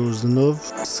bem-vindos de novo.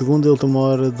 Segunda e última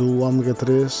hora do Ômega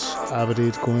 3, a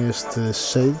abrir com este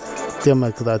Shade, tema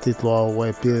que dá título ao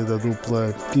EP da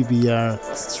dupla PBR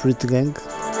Streetgang,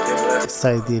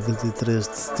 sai dia 23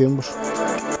 de setembro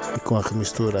e com a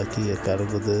remistura aqui a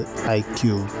cargo de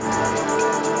IQ.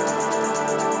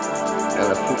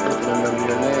 And if people can remember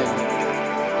your name,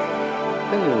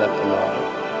 then you left them all.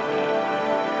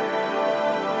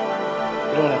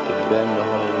 You don't have to bend the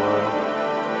whole world.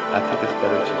 I think it's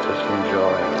better to just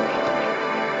enjoy it.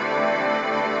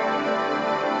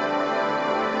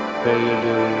 Pay your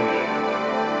dues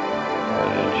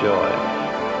and enjoy it.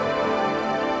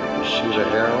 You shoot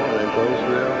an arrow and it goes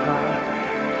real high.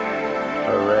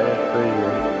 Hooray for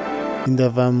you. Ainda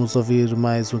vamos ouvir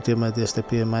mais um tema deste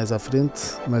EP mais à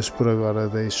frente, mas por agora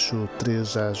deixo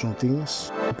três já juntinhas.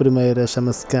 A primeira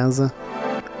chama-se Casa,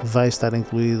 vai estar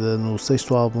incluída no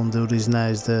 6º álbum de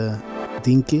originais da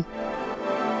Dinky.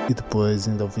 E depois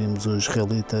ainda ouvimos os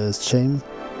israelitas Shame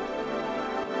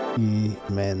e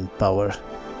Manpower.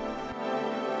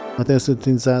 Mantenham-se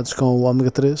sintonizados com o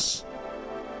Ômega 3.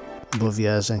 Boa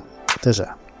viagem, até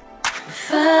já.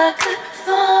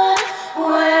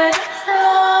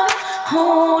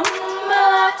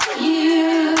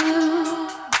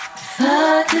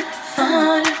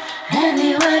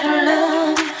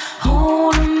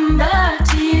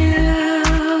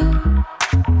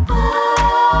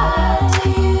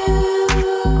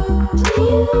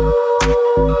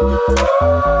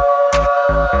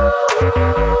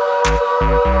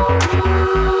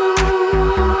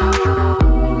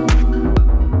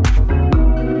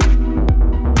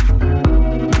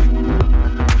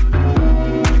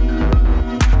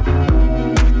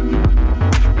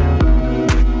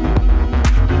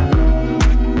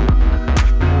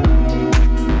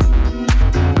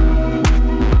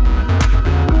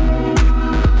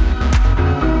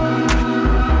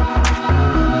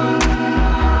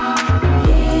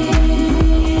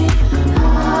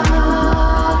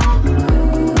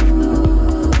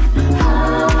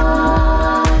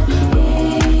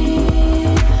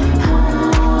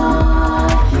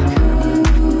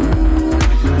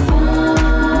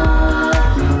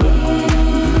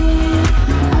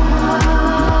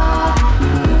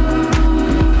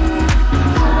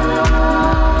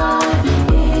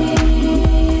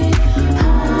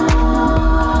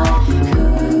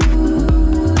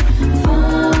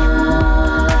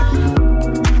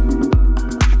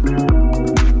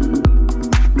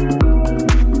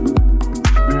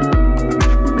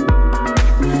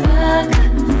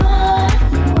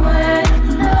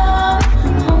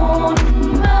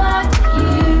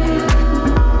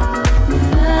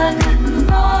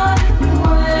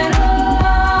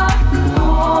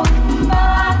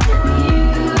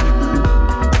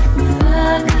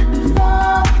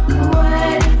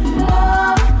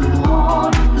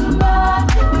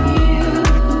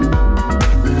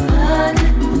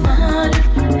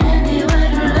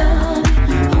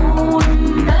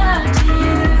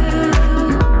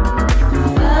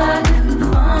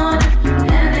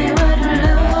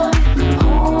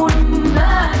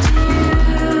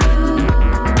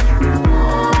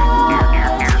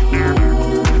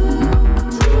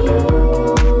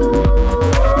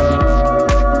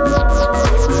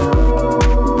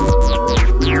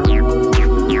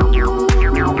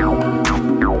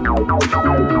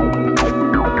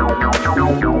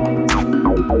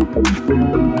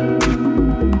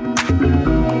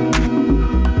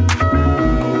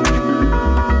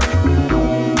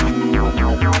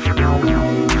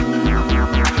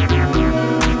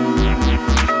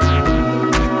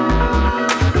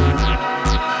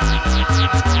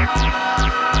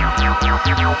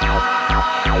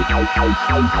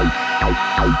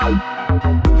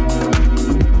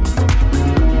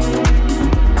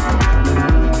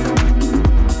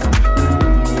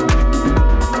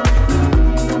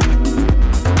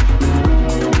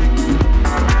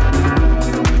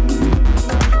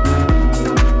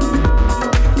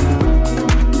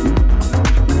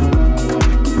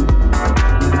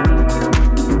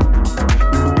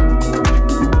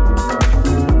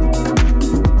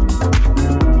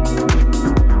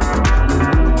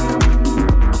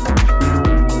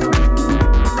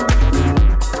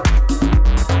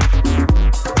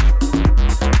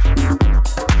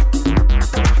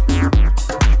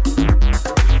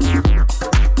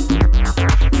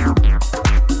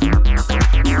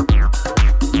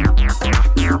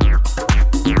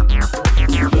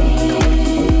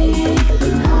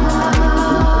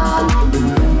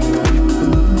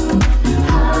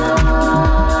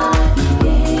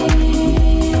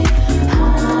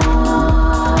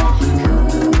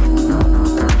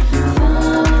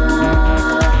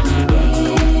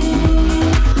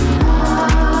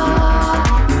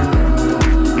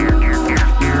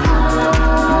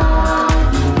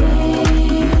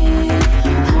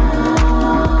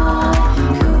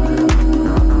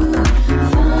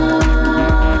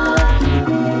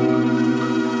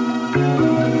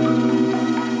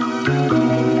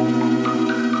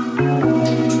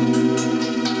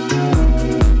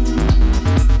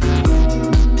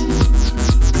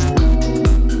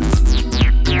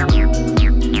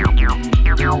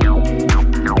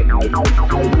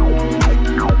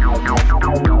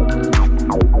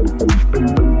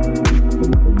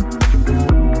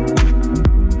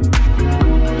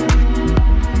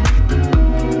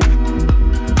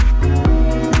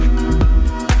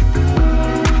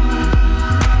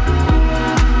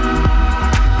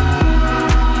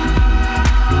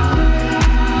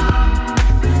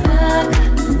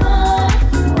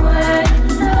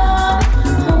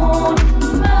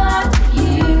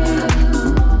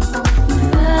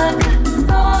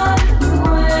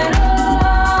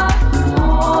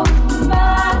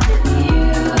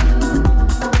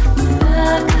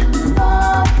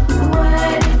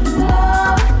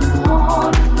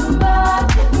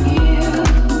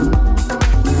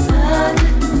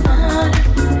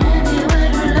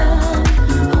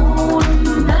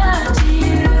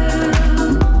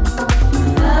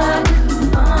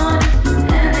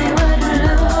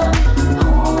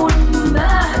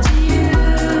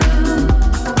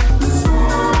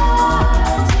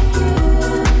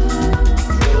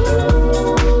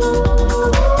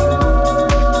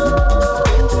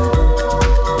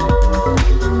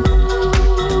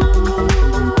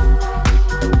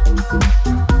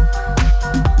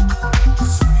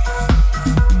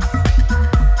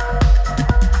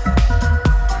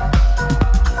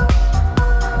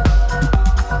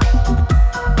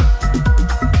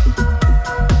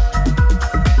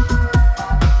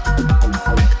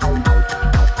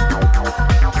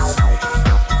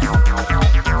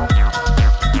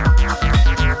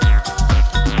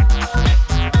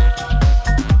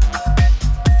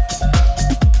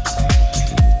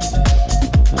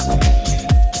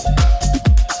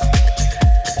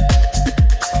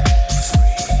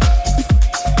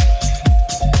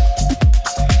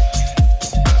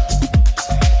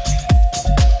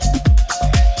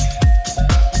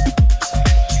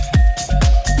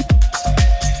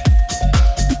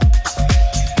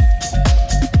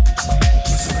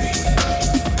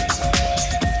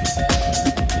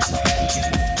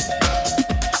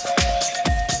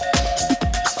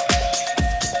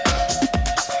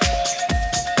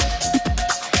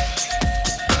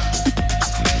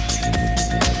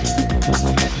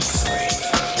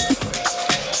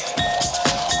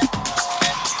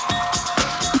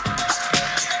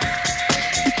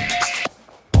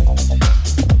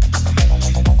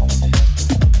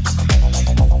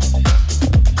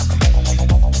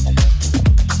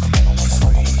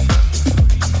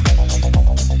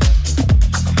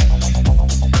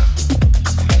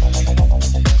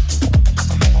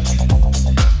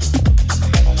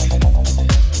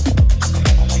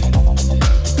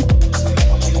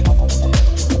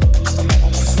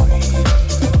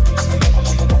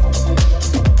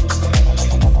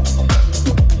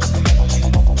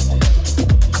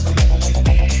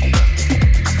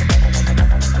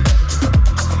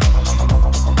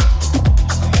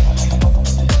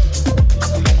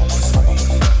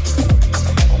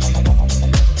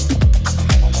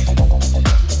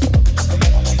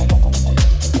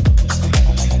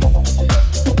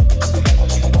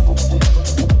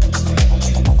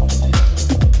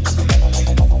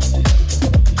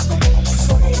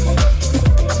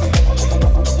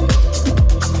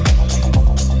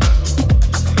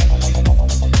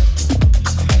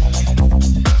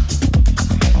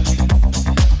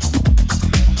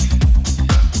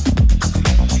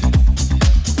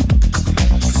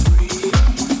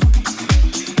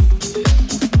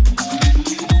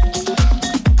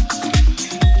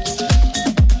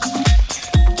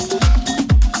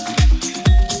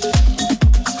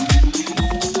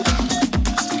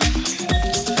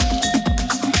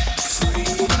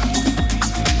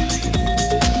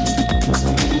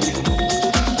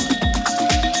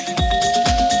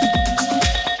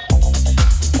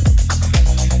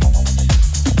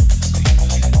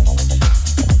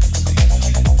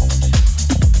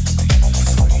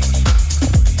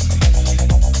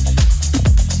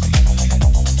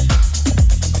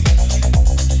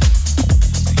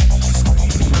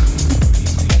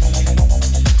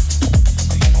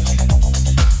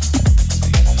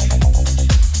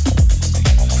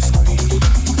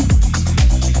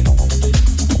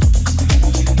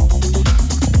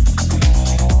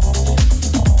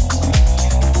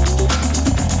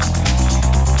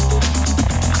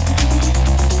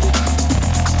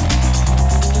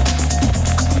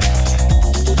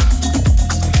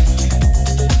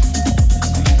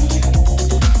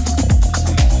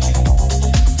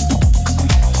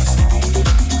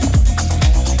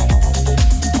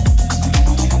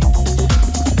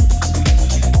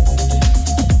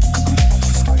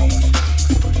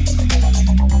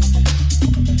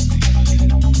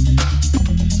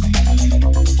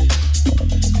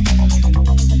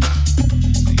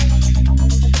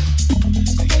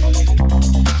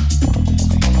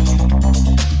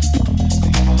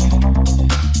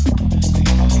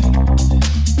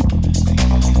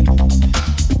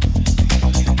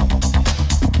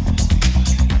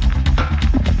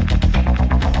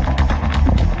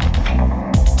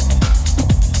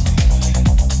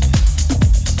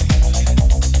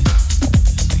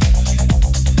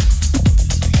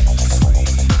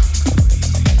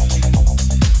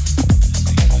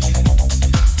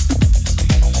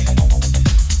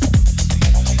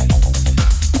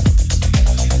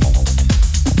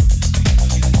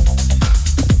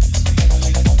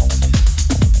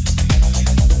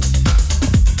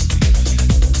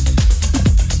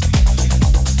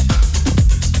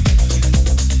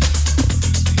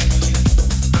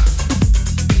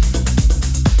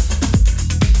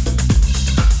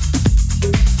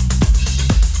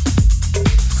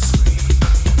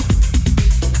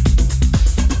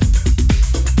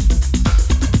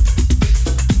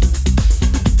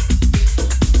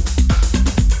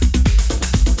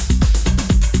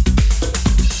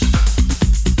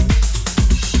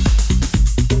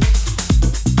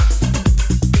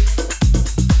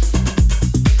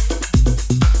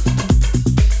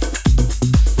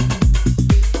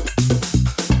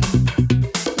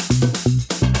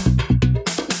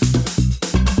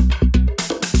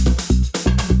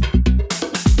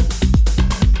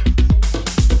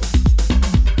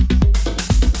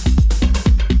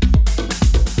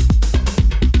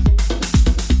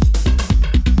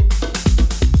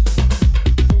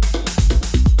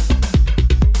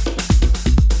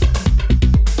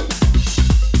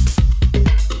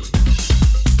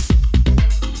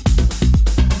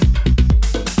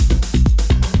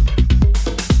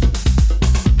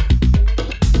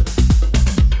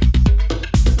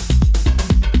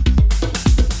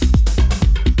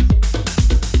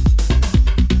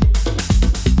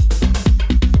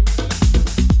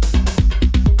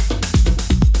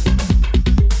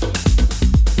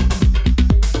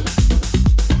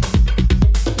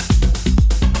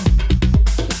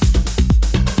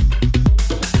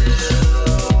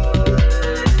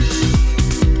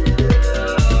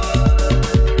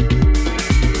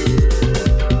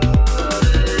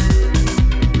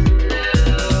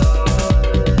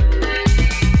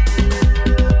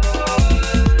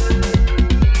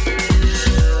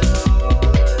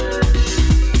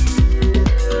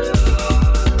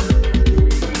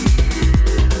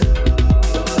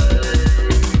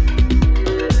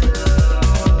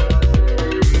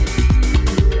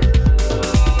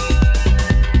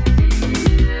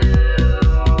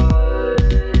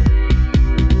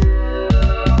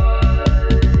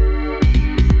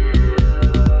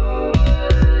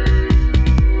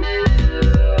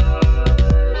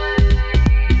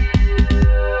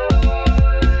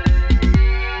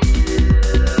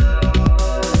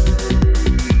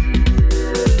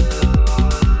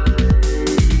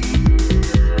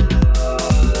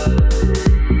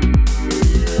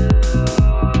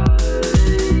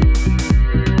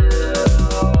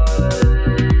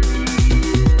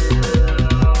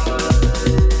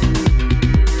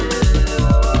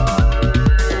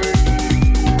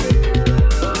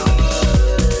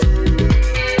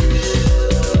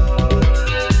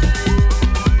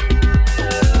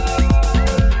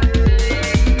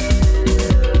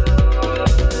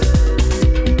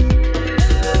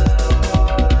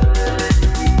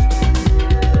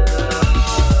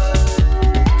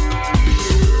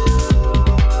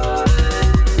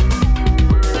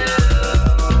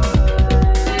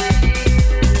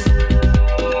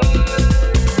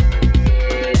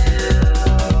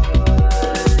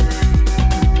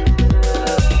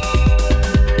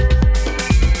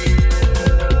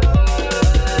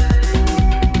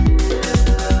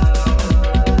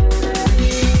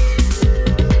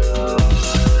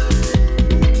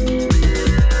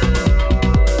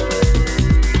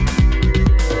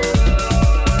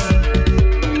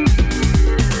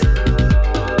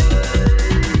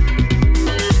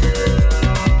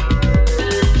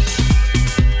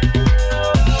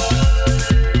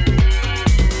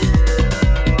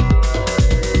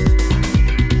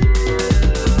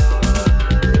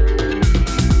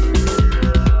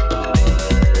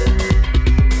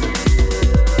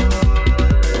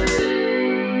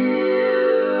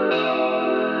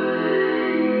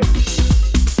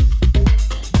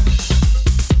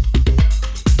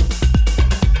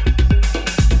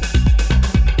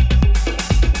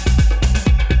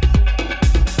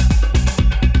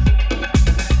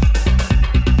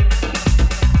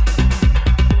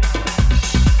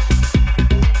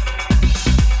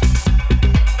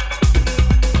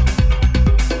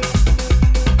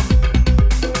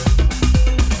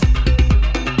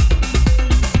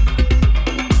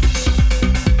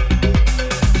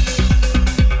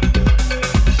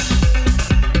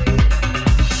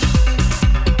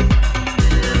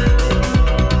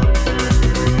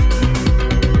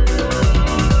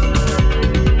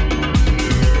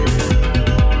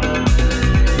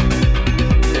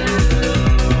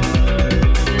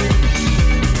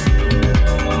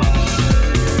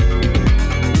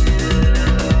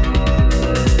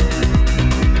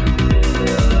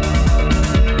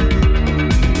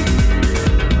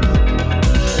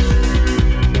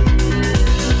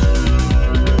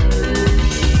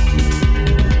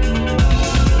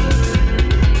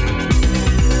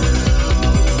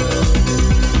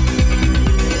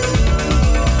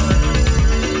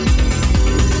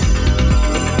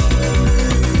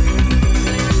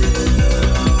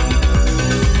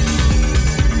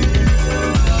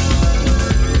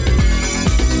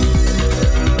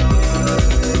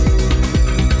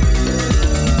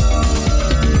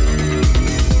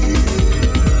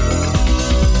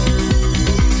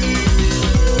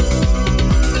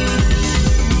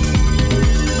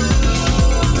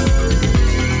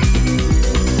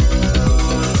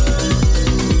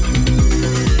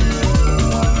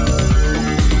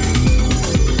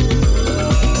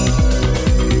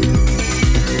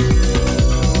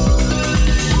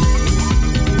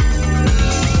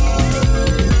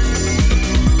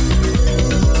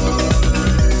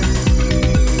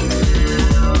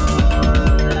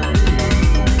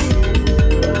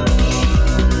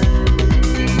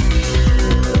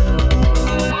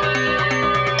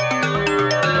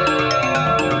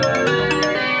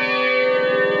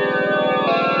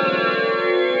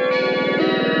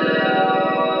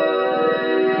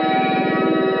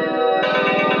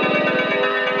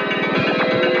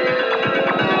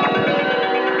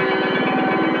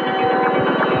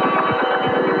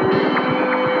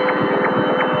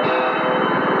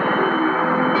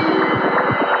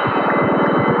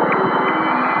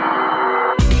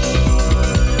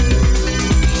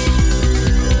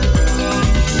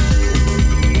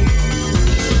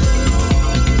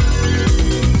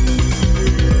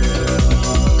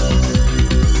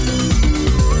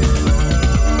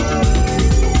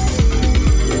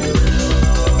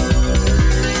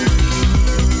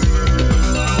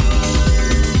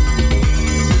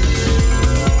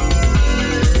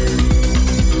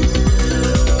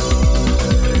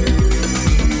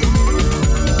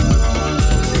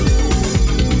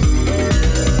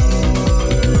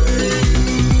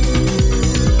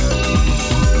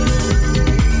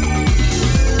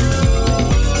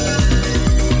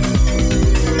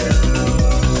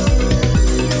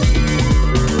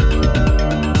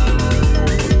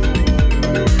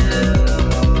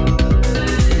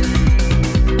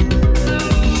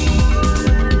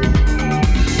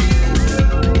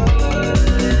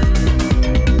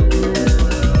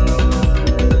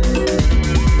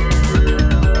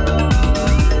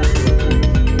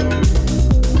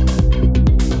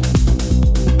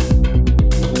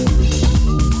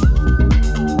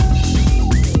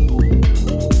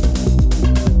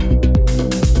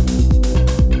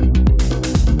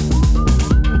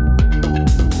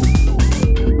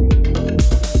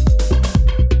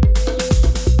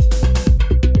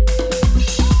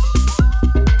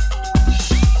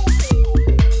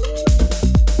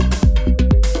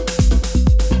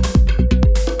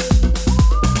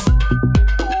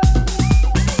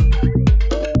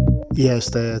 E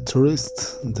esta é Tourist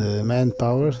de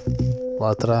Manpower,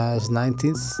 lá atrás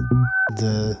 90s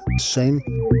de Shame,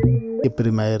 e a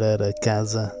primeira era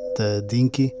Casa de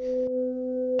Dinky.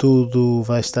 Tudo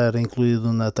vai estar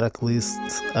incluído na tracklist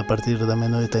a partir da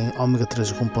meia-noite em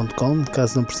omega3.com.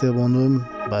 Caso não percebam o nome,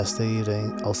 basta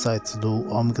irem ao site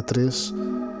do Omega 3,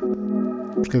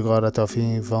 porque agora até ao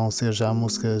fim vão ser já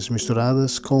músicas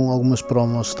misturadas com algumas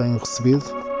promos que tenho recebido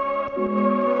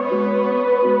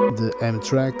de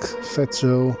M-Track,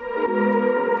 Mat.Joe,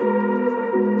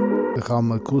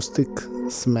 Realm Acoustic,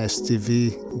 Smash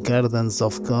TV, Gardens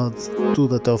of God,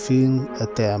 tudo até ao fim,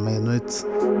 até à meia-noite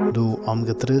do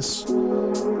Omega 3.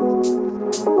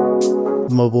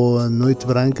 Uma boa noite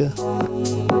branca,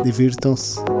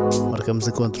 divirtam-se, marcamos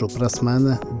encontro para a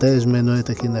semana, 10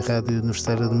 meia-noite aqui na Rádio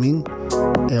Universitária de Minho.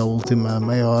 É a última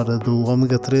meia hora do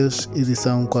Omega 3,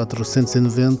 edição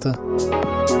 490.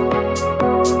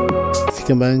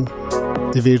 Fiquem bem,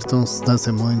 divirtam-se,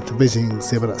 dancem muito,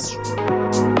 beijinhos e abraços.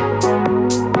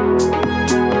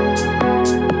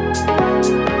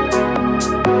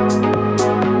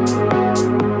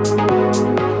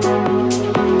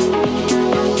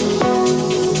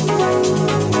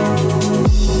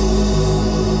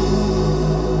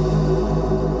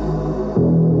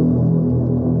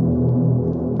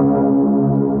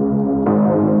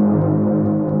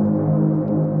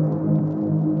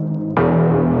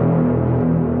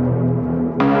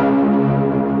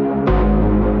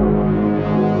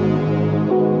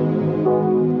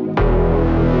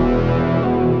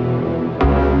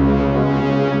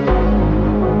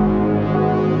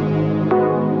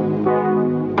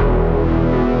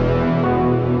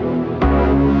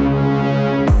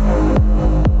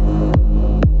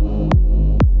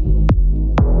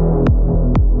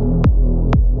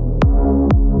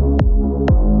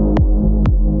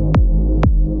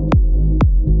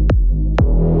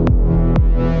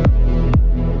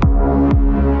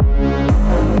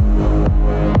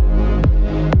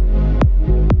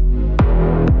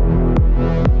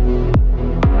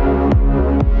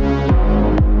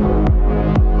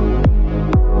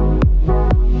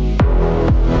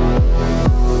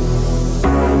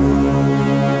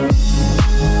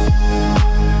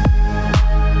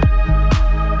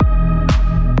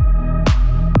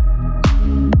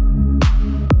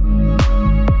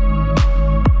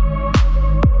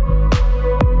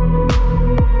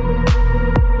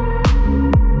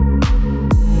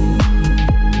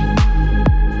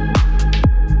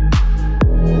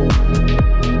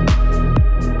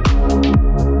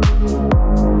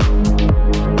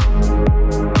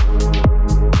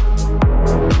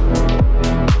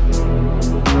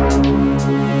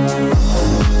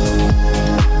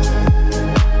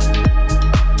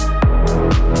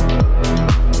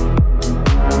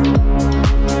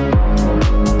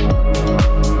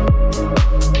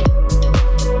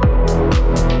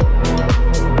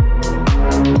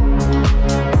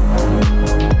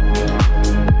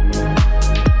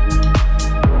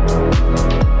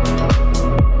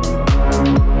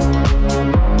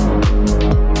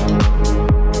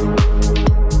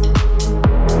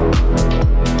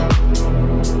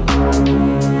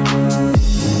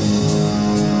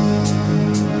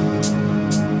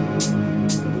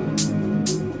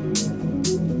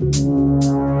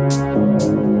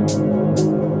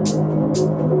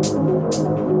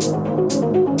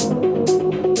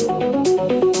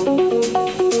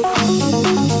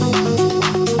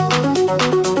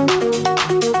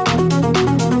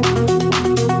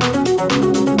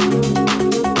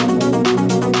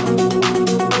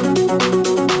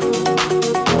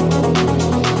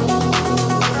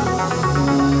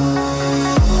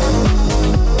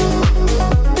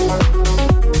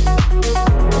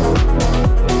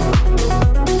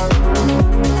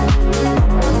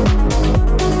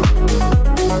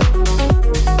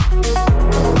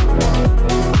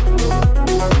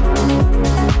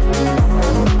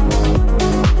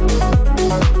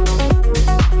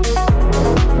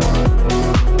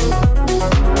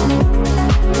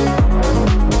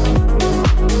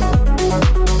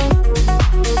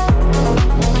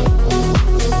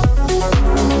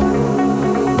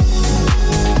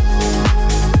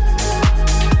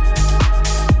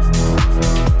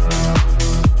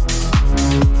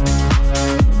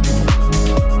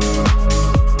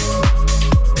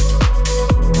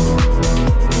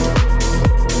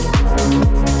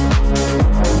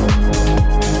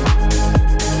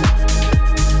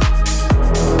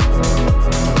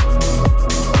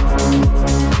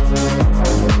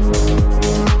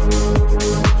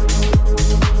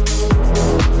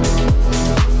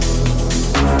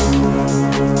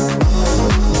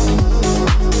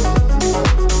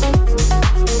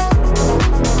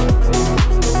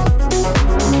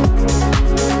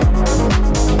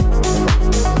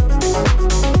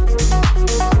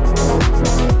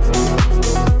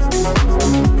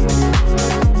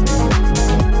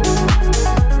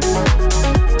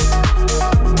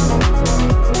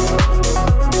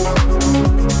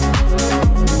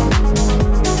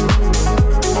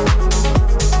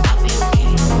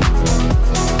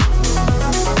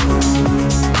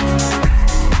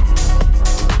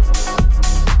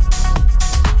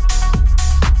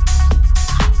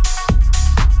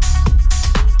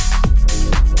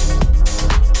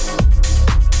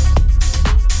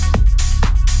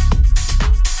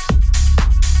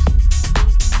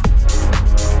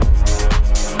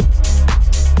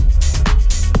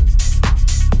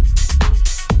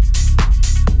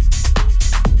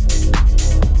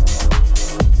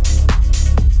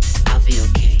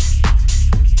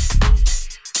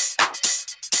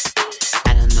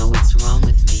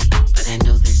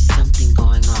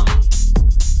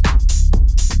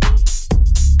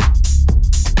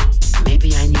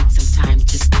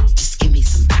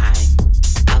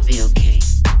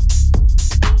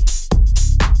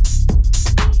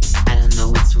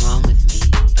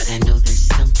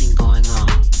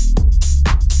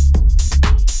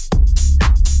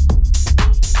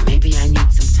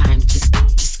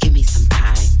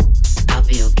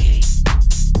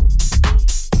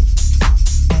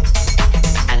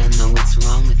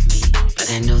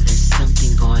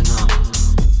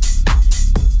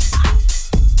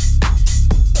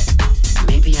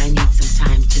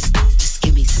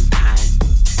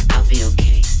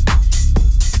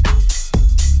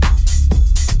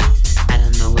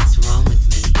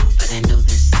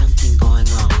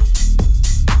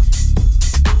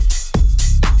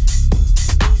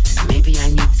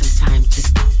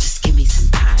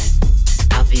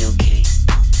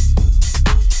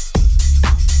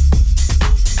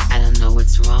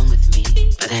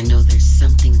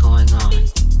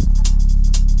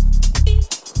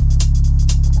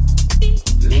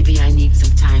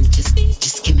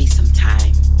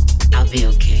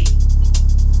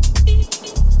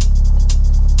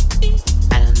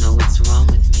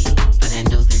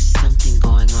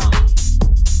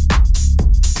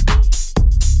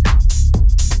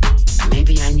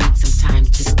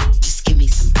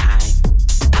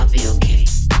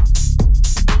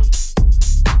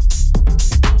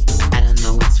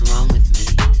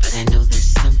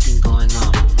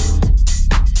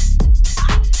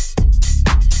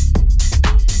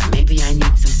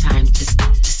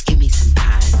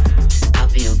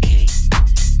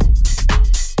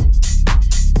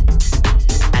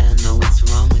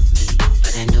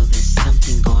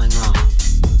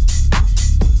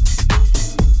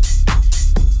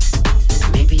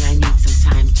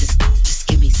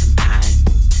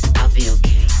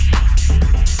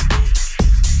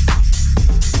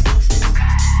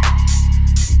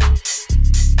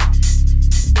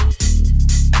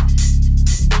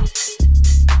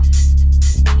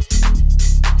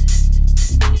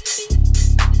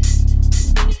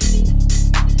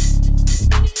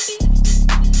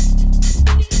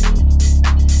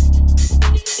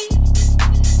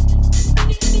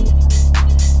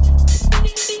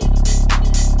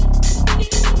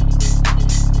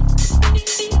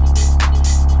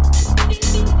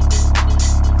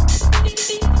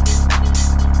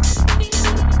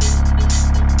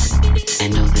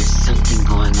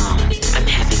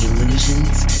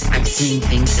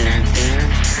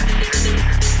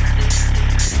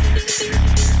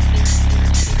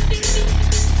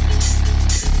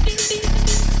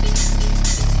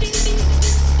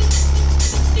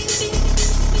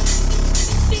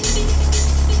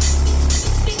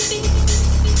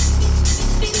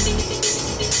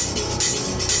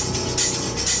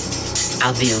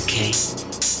 I'll be okay.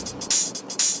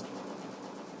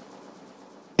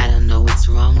 I don't know what's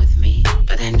wrong with me,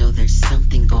 but I know there's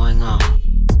something going on.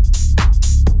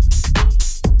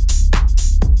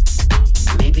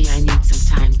 Maybe I need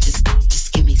some time,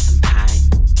 just give me some time.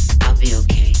 I'll be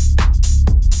okay.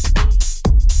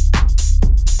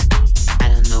 I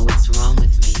don't know what's wrong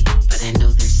with me, but I know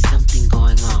there's something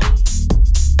going on.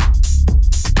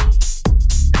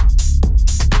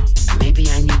 Maybe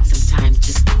I need some time,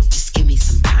 just give me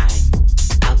some time.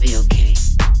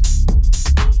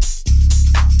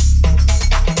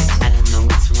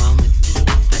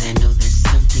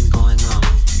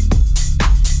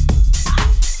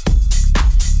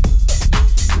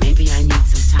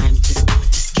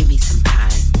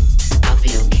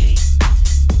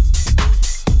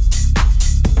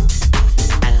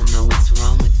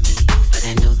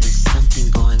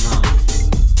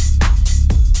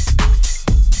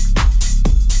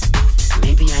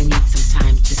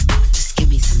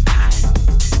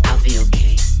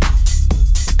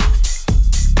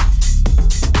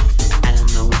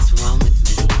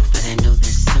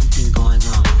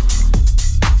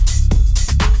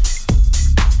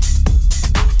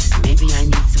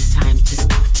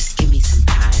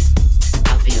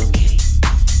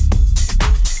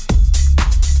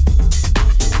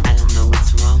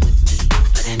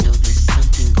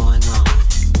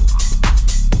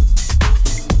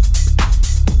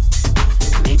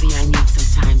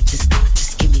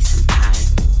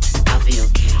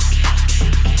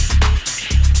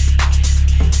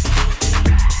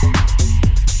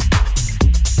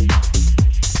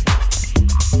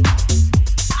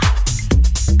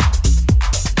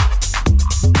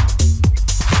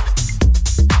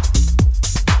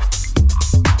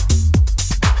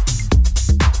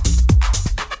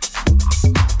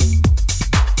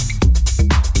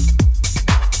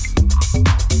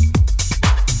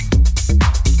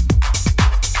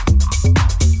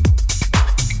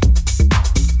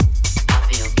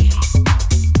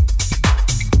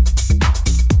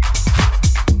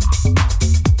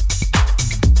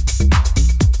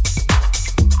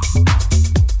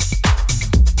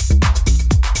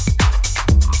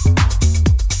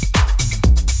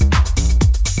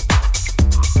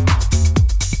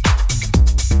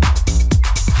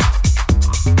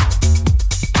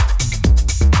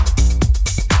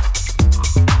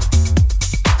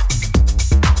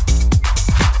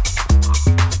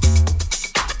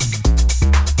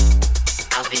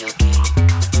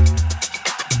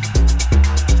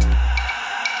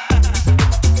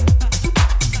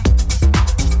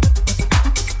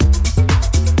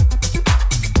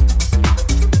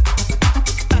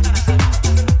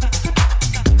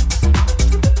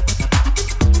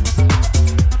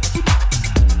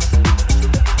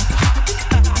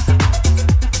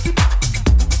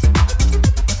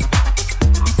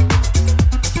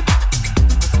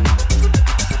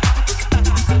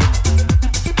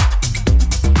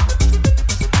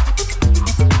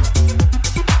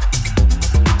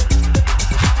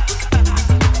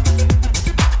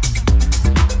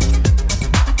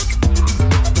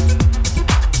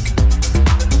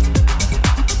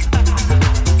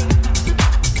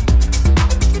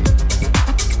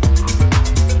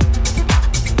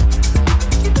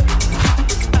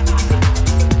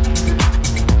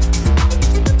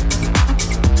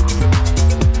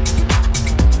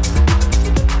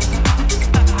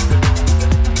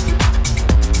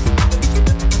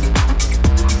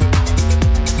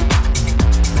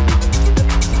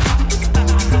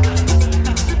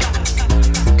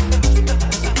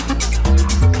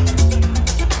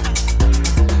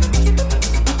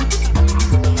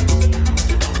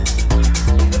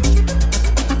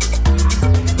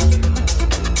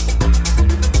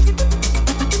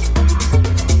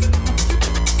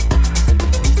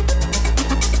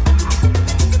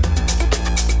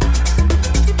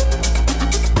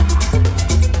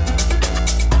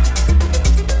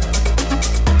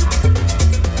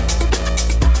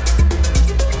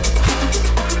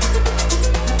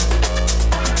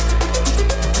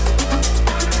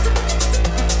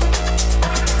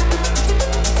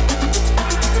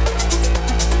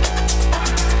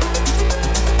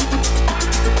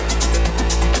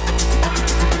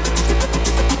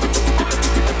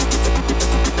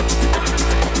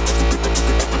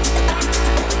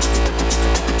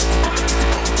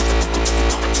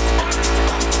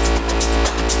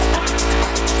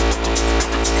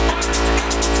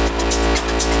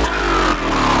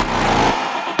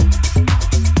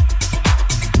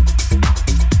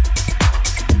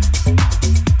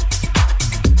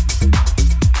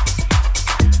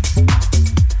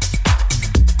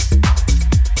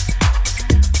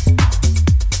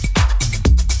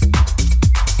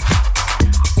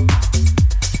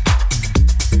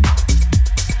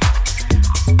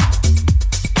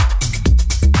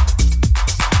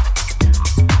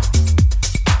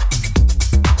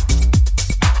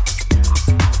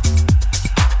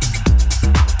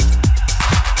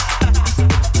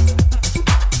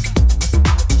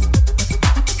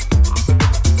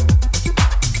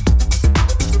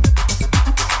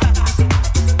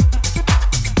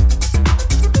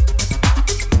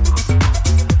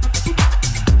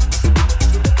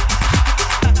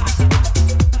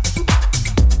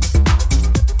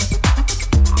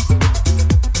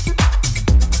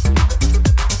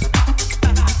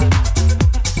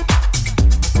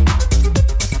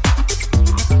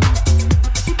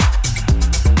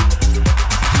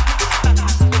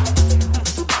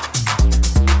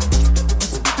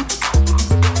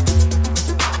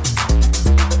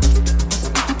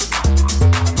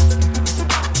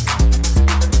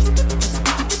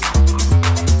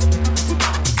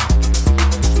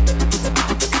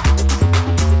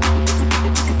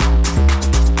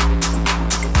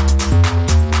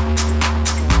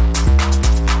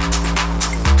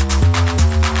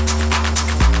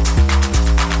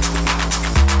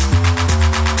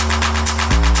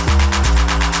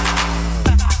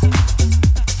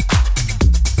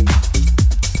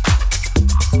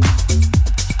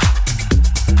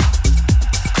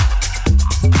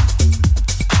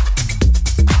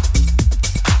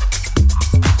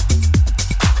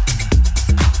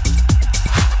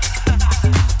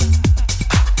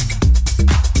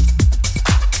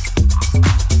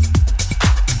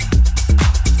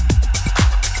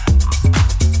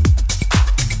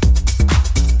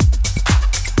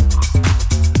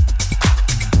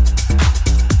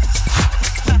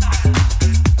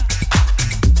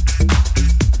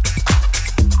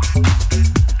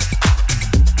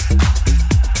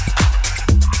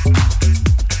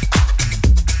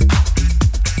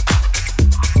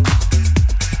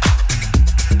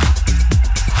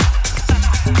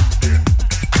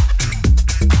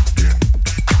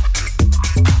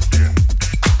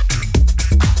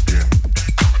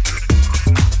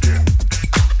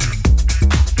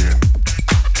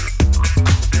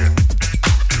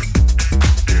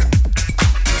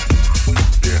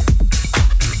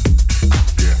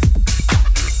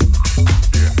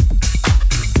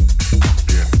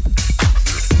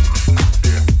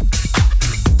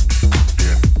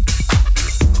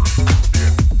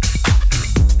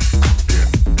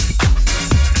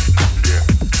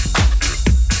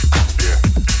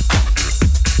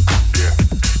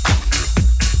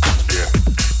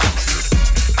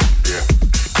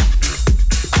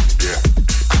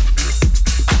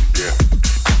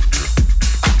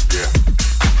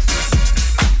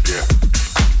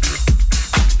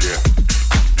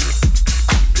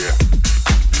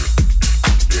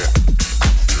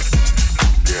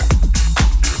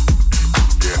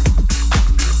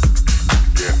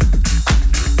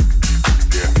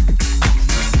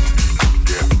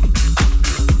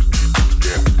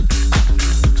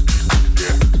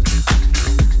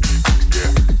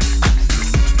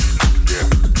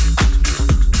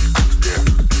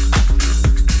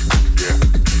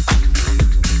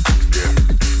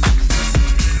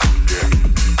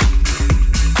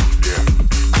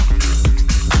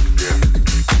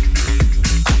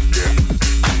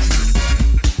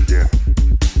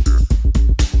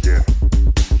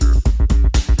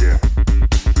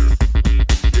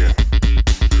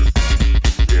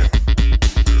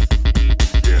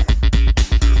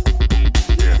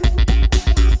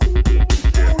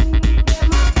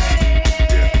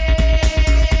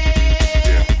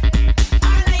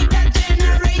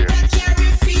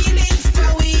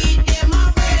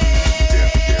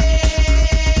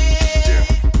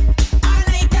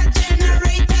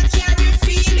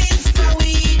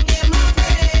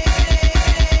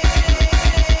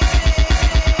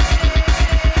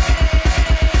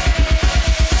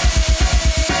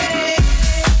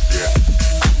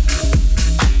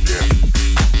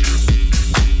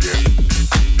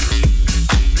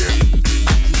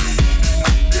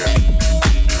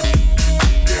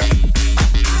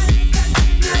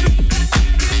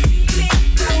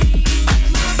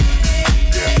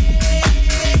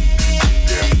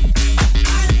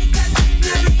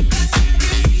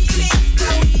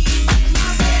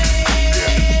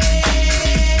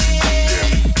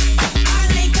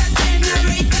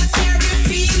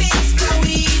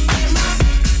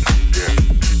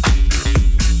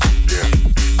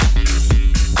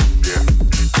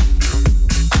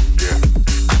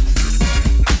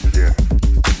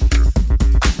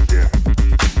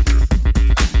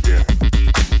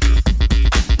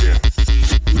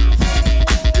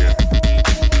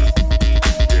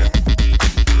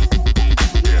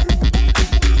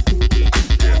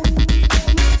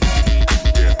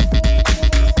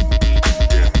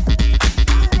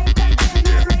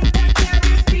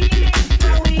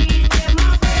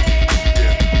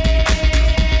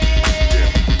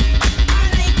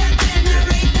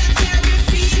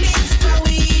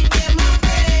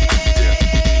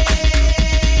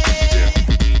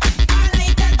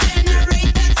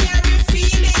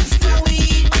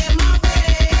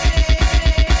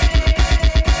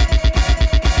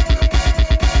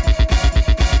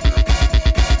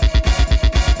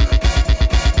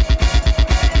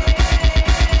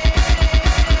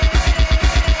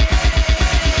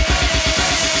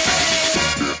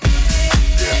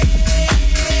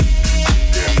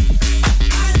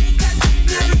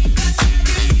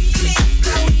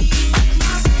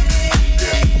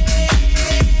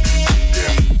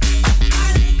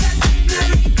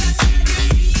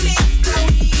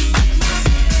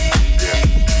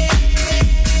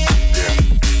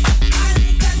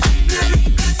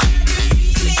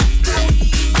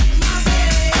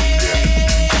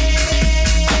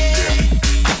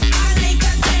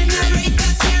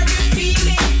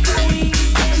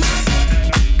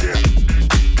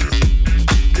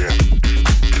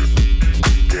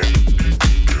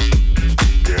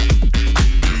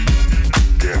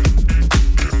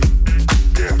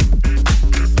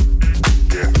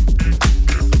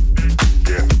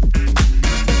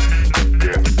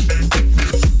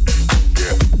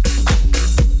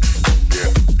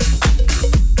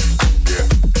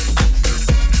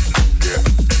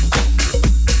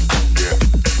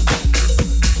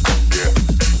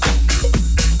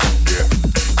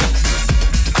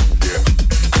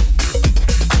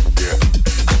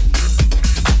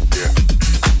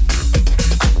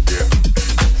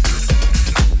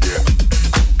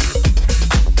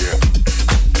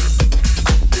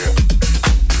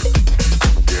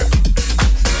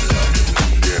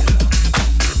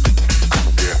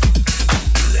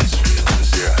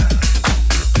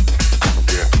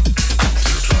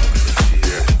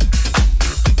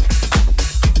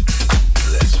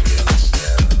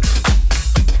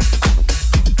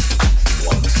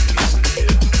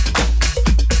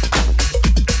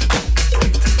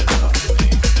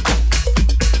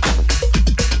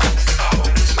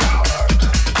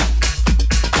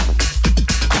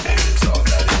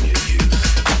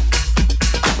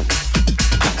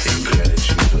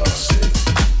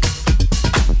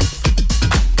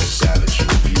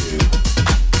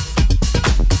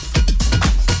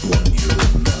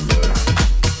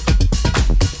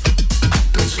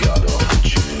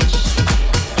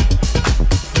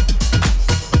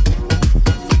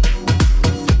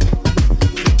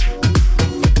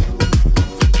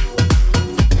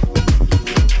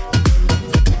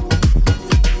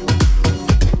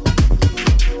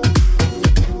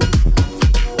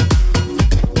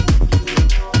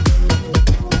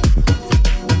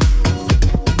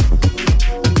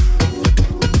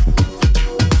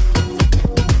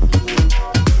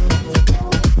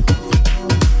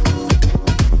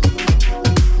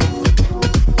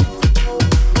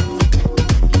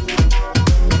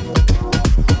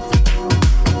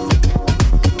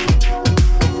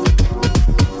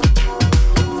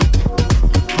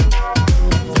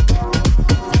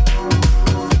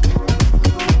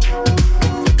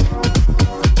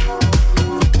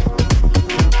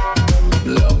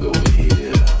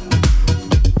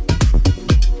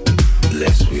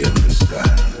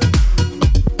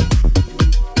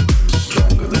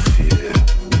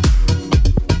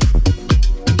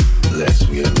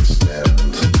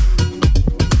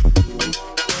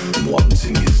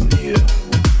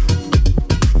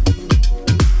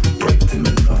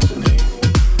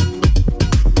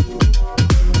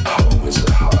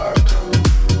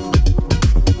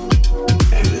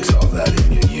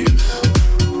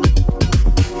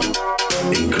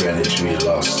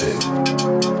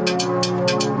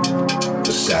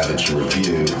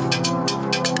 review.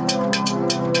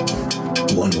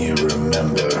 One you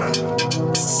remember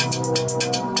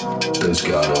those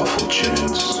god-awful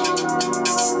tunes.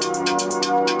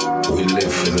 We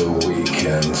live for the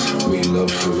weekend, we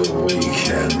love for the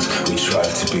weekend, we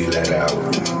strive to be let out.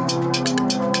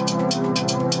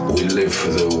 We live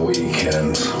for the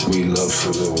weekend, we love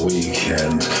for the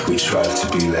weekend, we strive to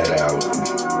be let out.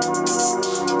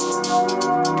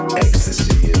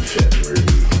 Ecstasy in February,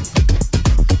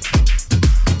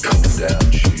 calm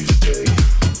down Tuesday,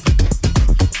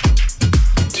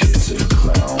 tears of a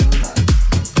clown,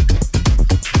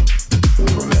 we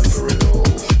remember it all.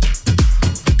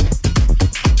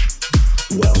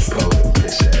 Welsh poet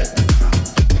Bissett,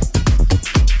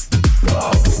 the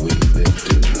hovel we lived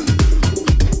in,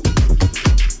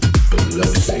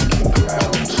 below sinking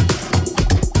ground,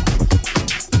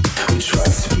 we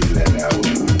strive to be let out.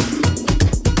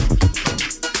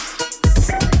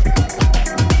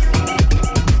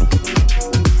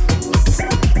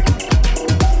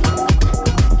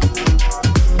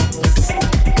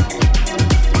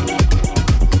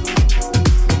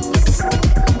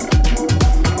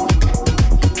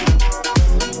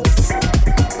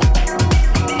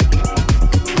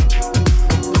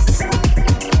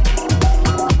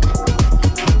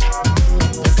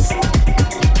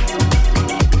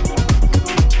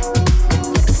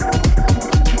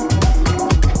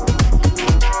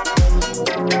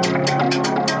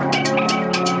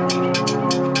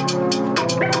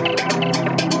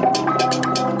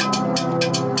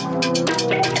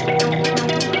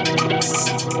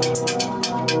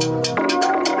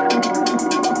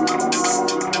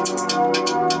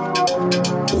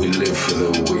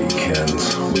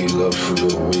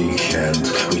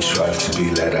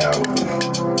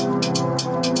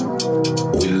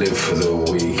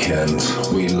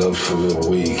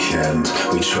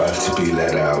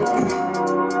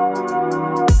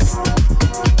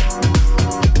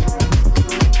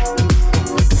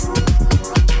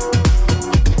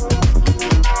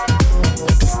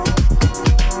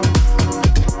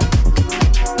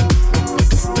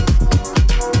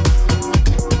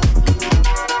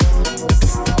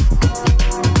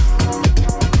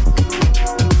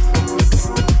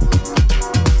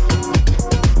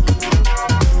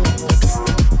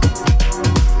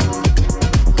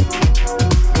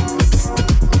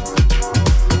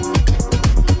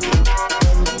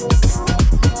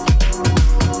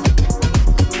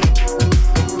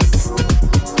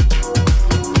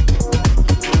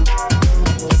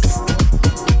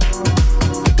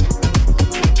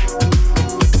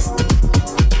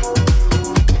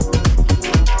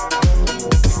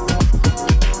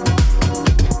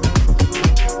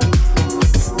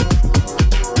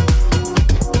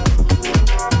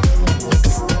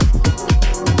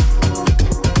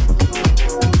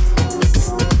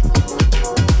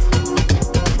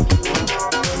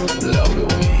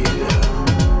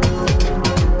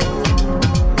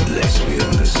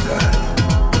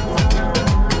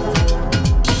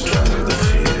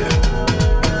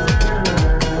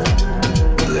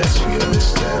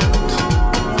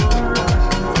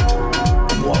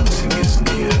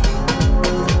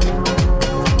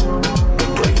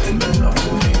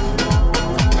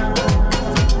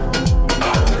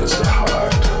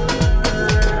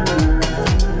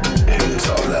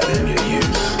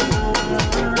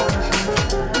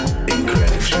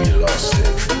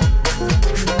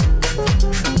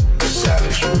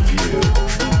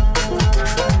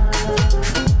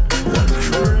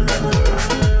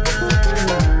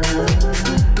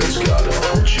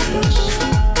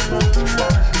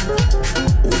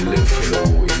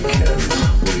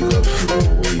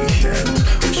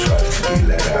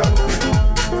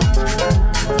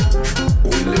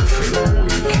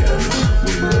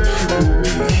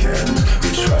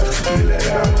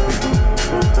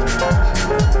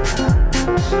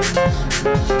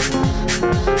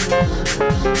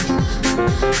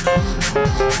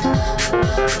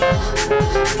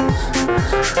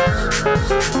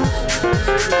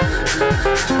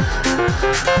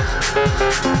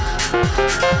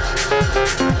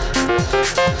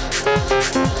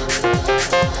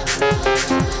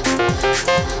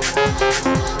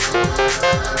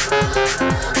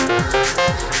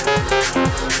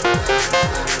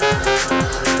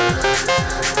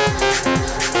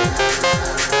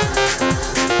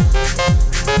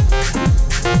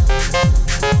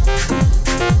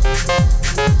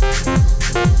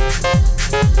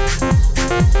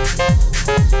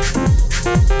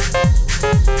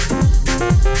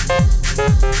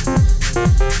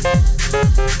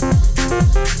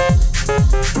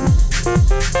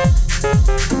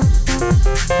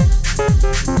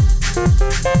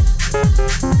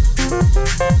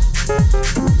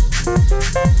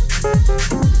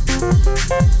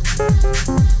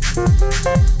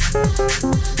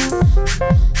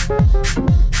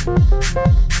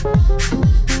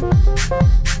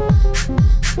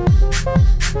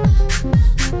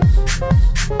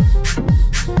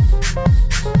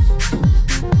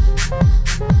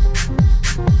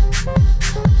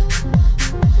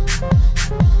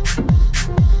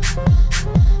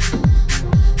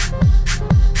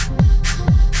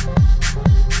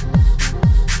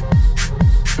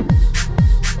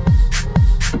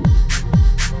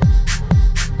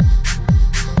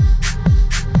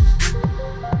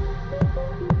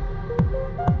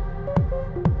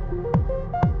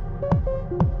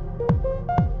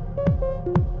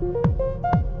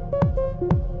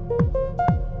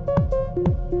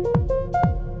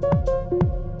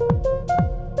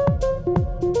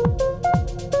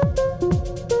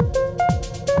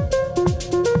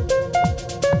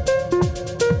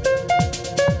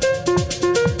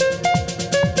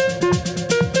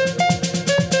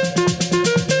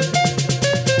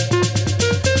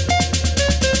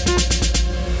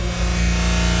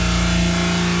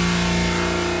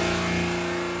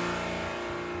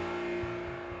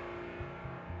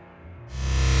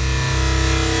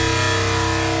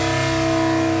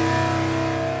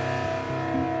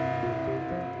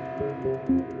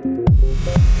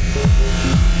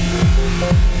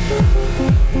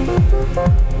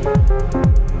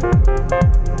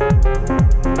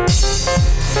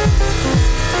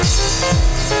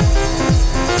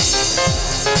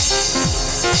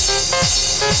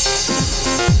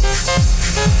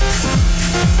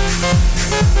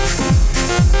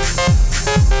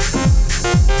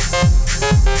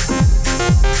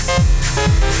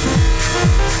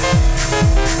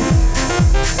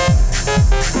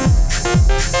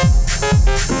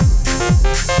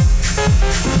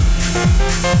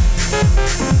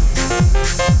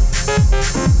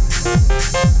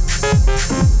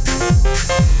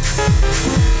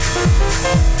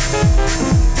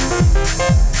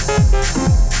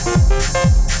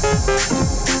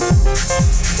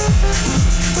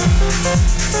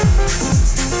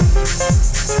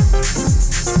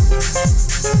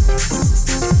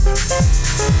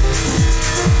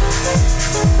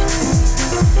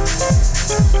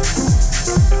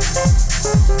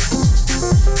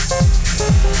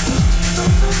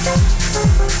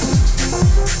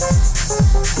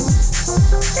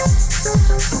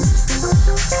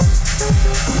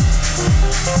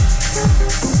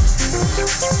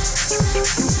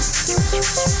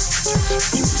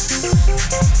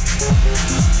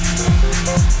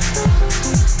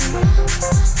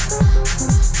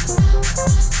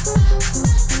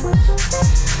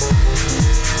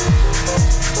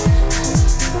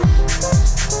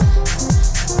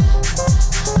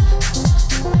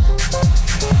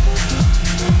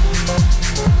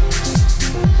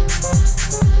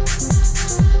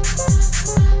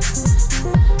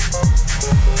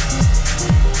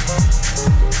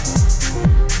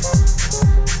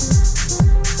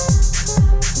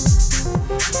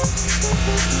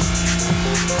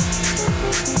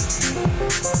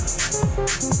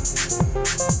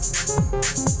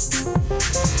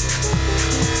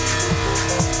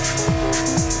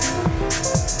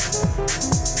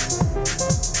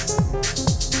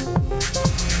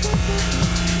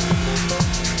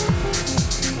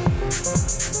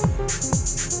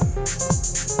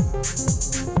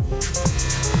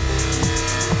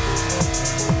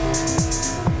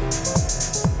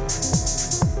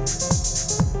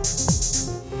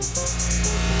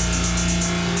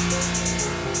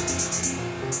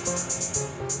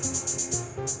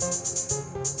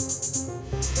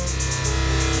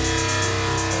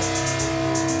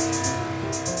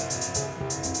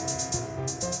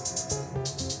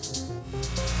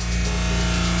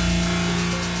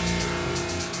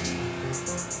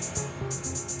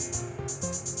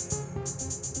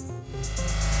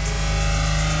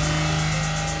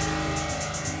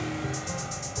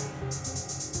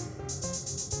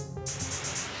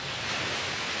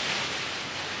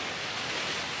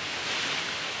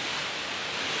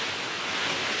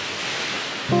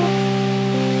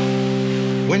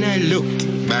 When I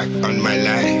looked back on my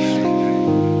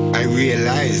life, I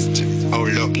realized how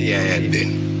lucky I had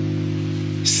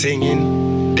been.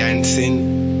 Singing,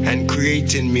 dancing, and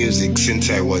creating music since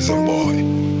I was a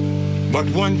boy.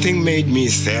 But one thing made me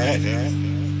sad.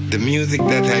 The music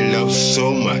that I loved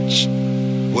so much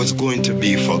was going to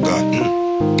be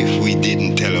forgotten if we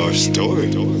didn't tell our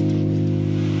story.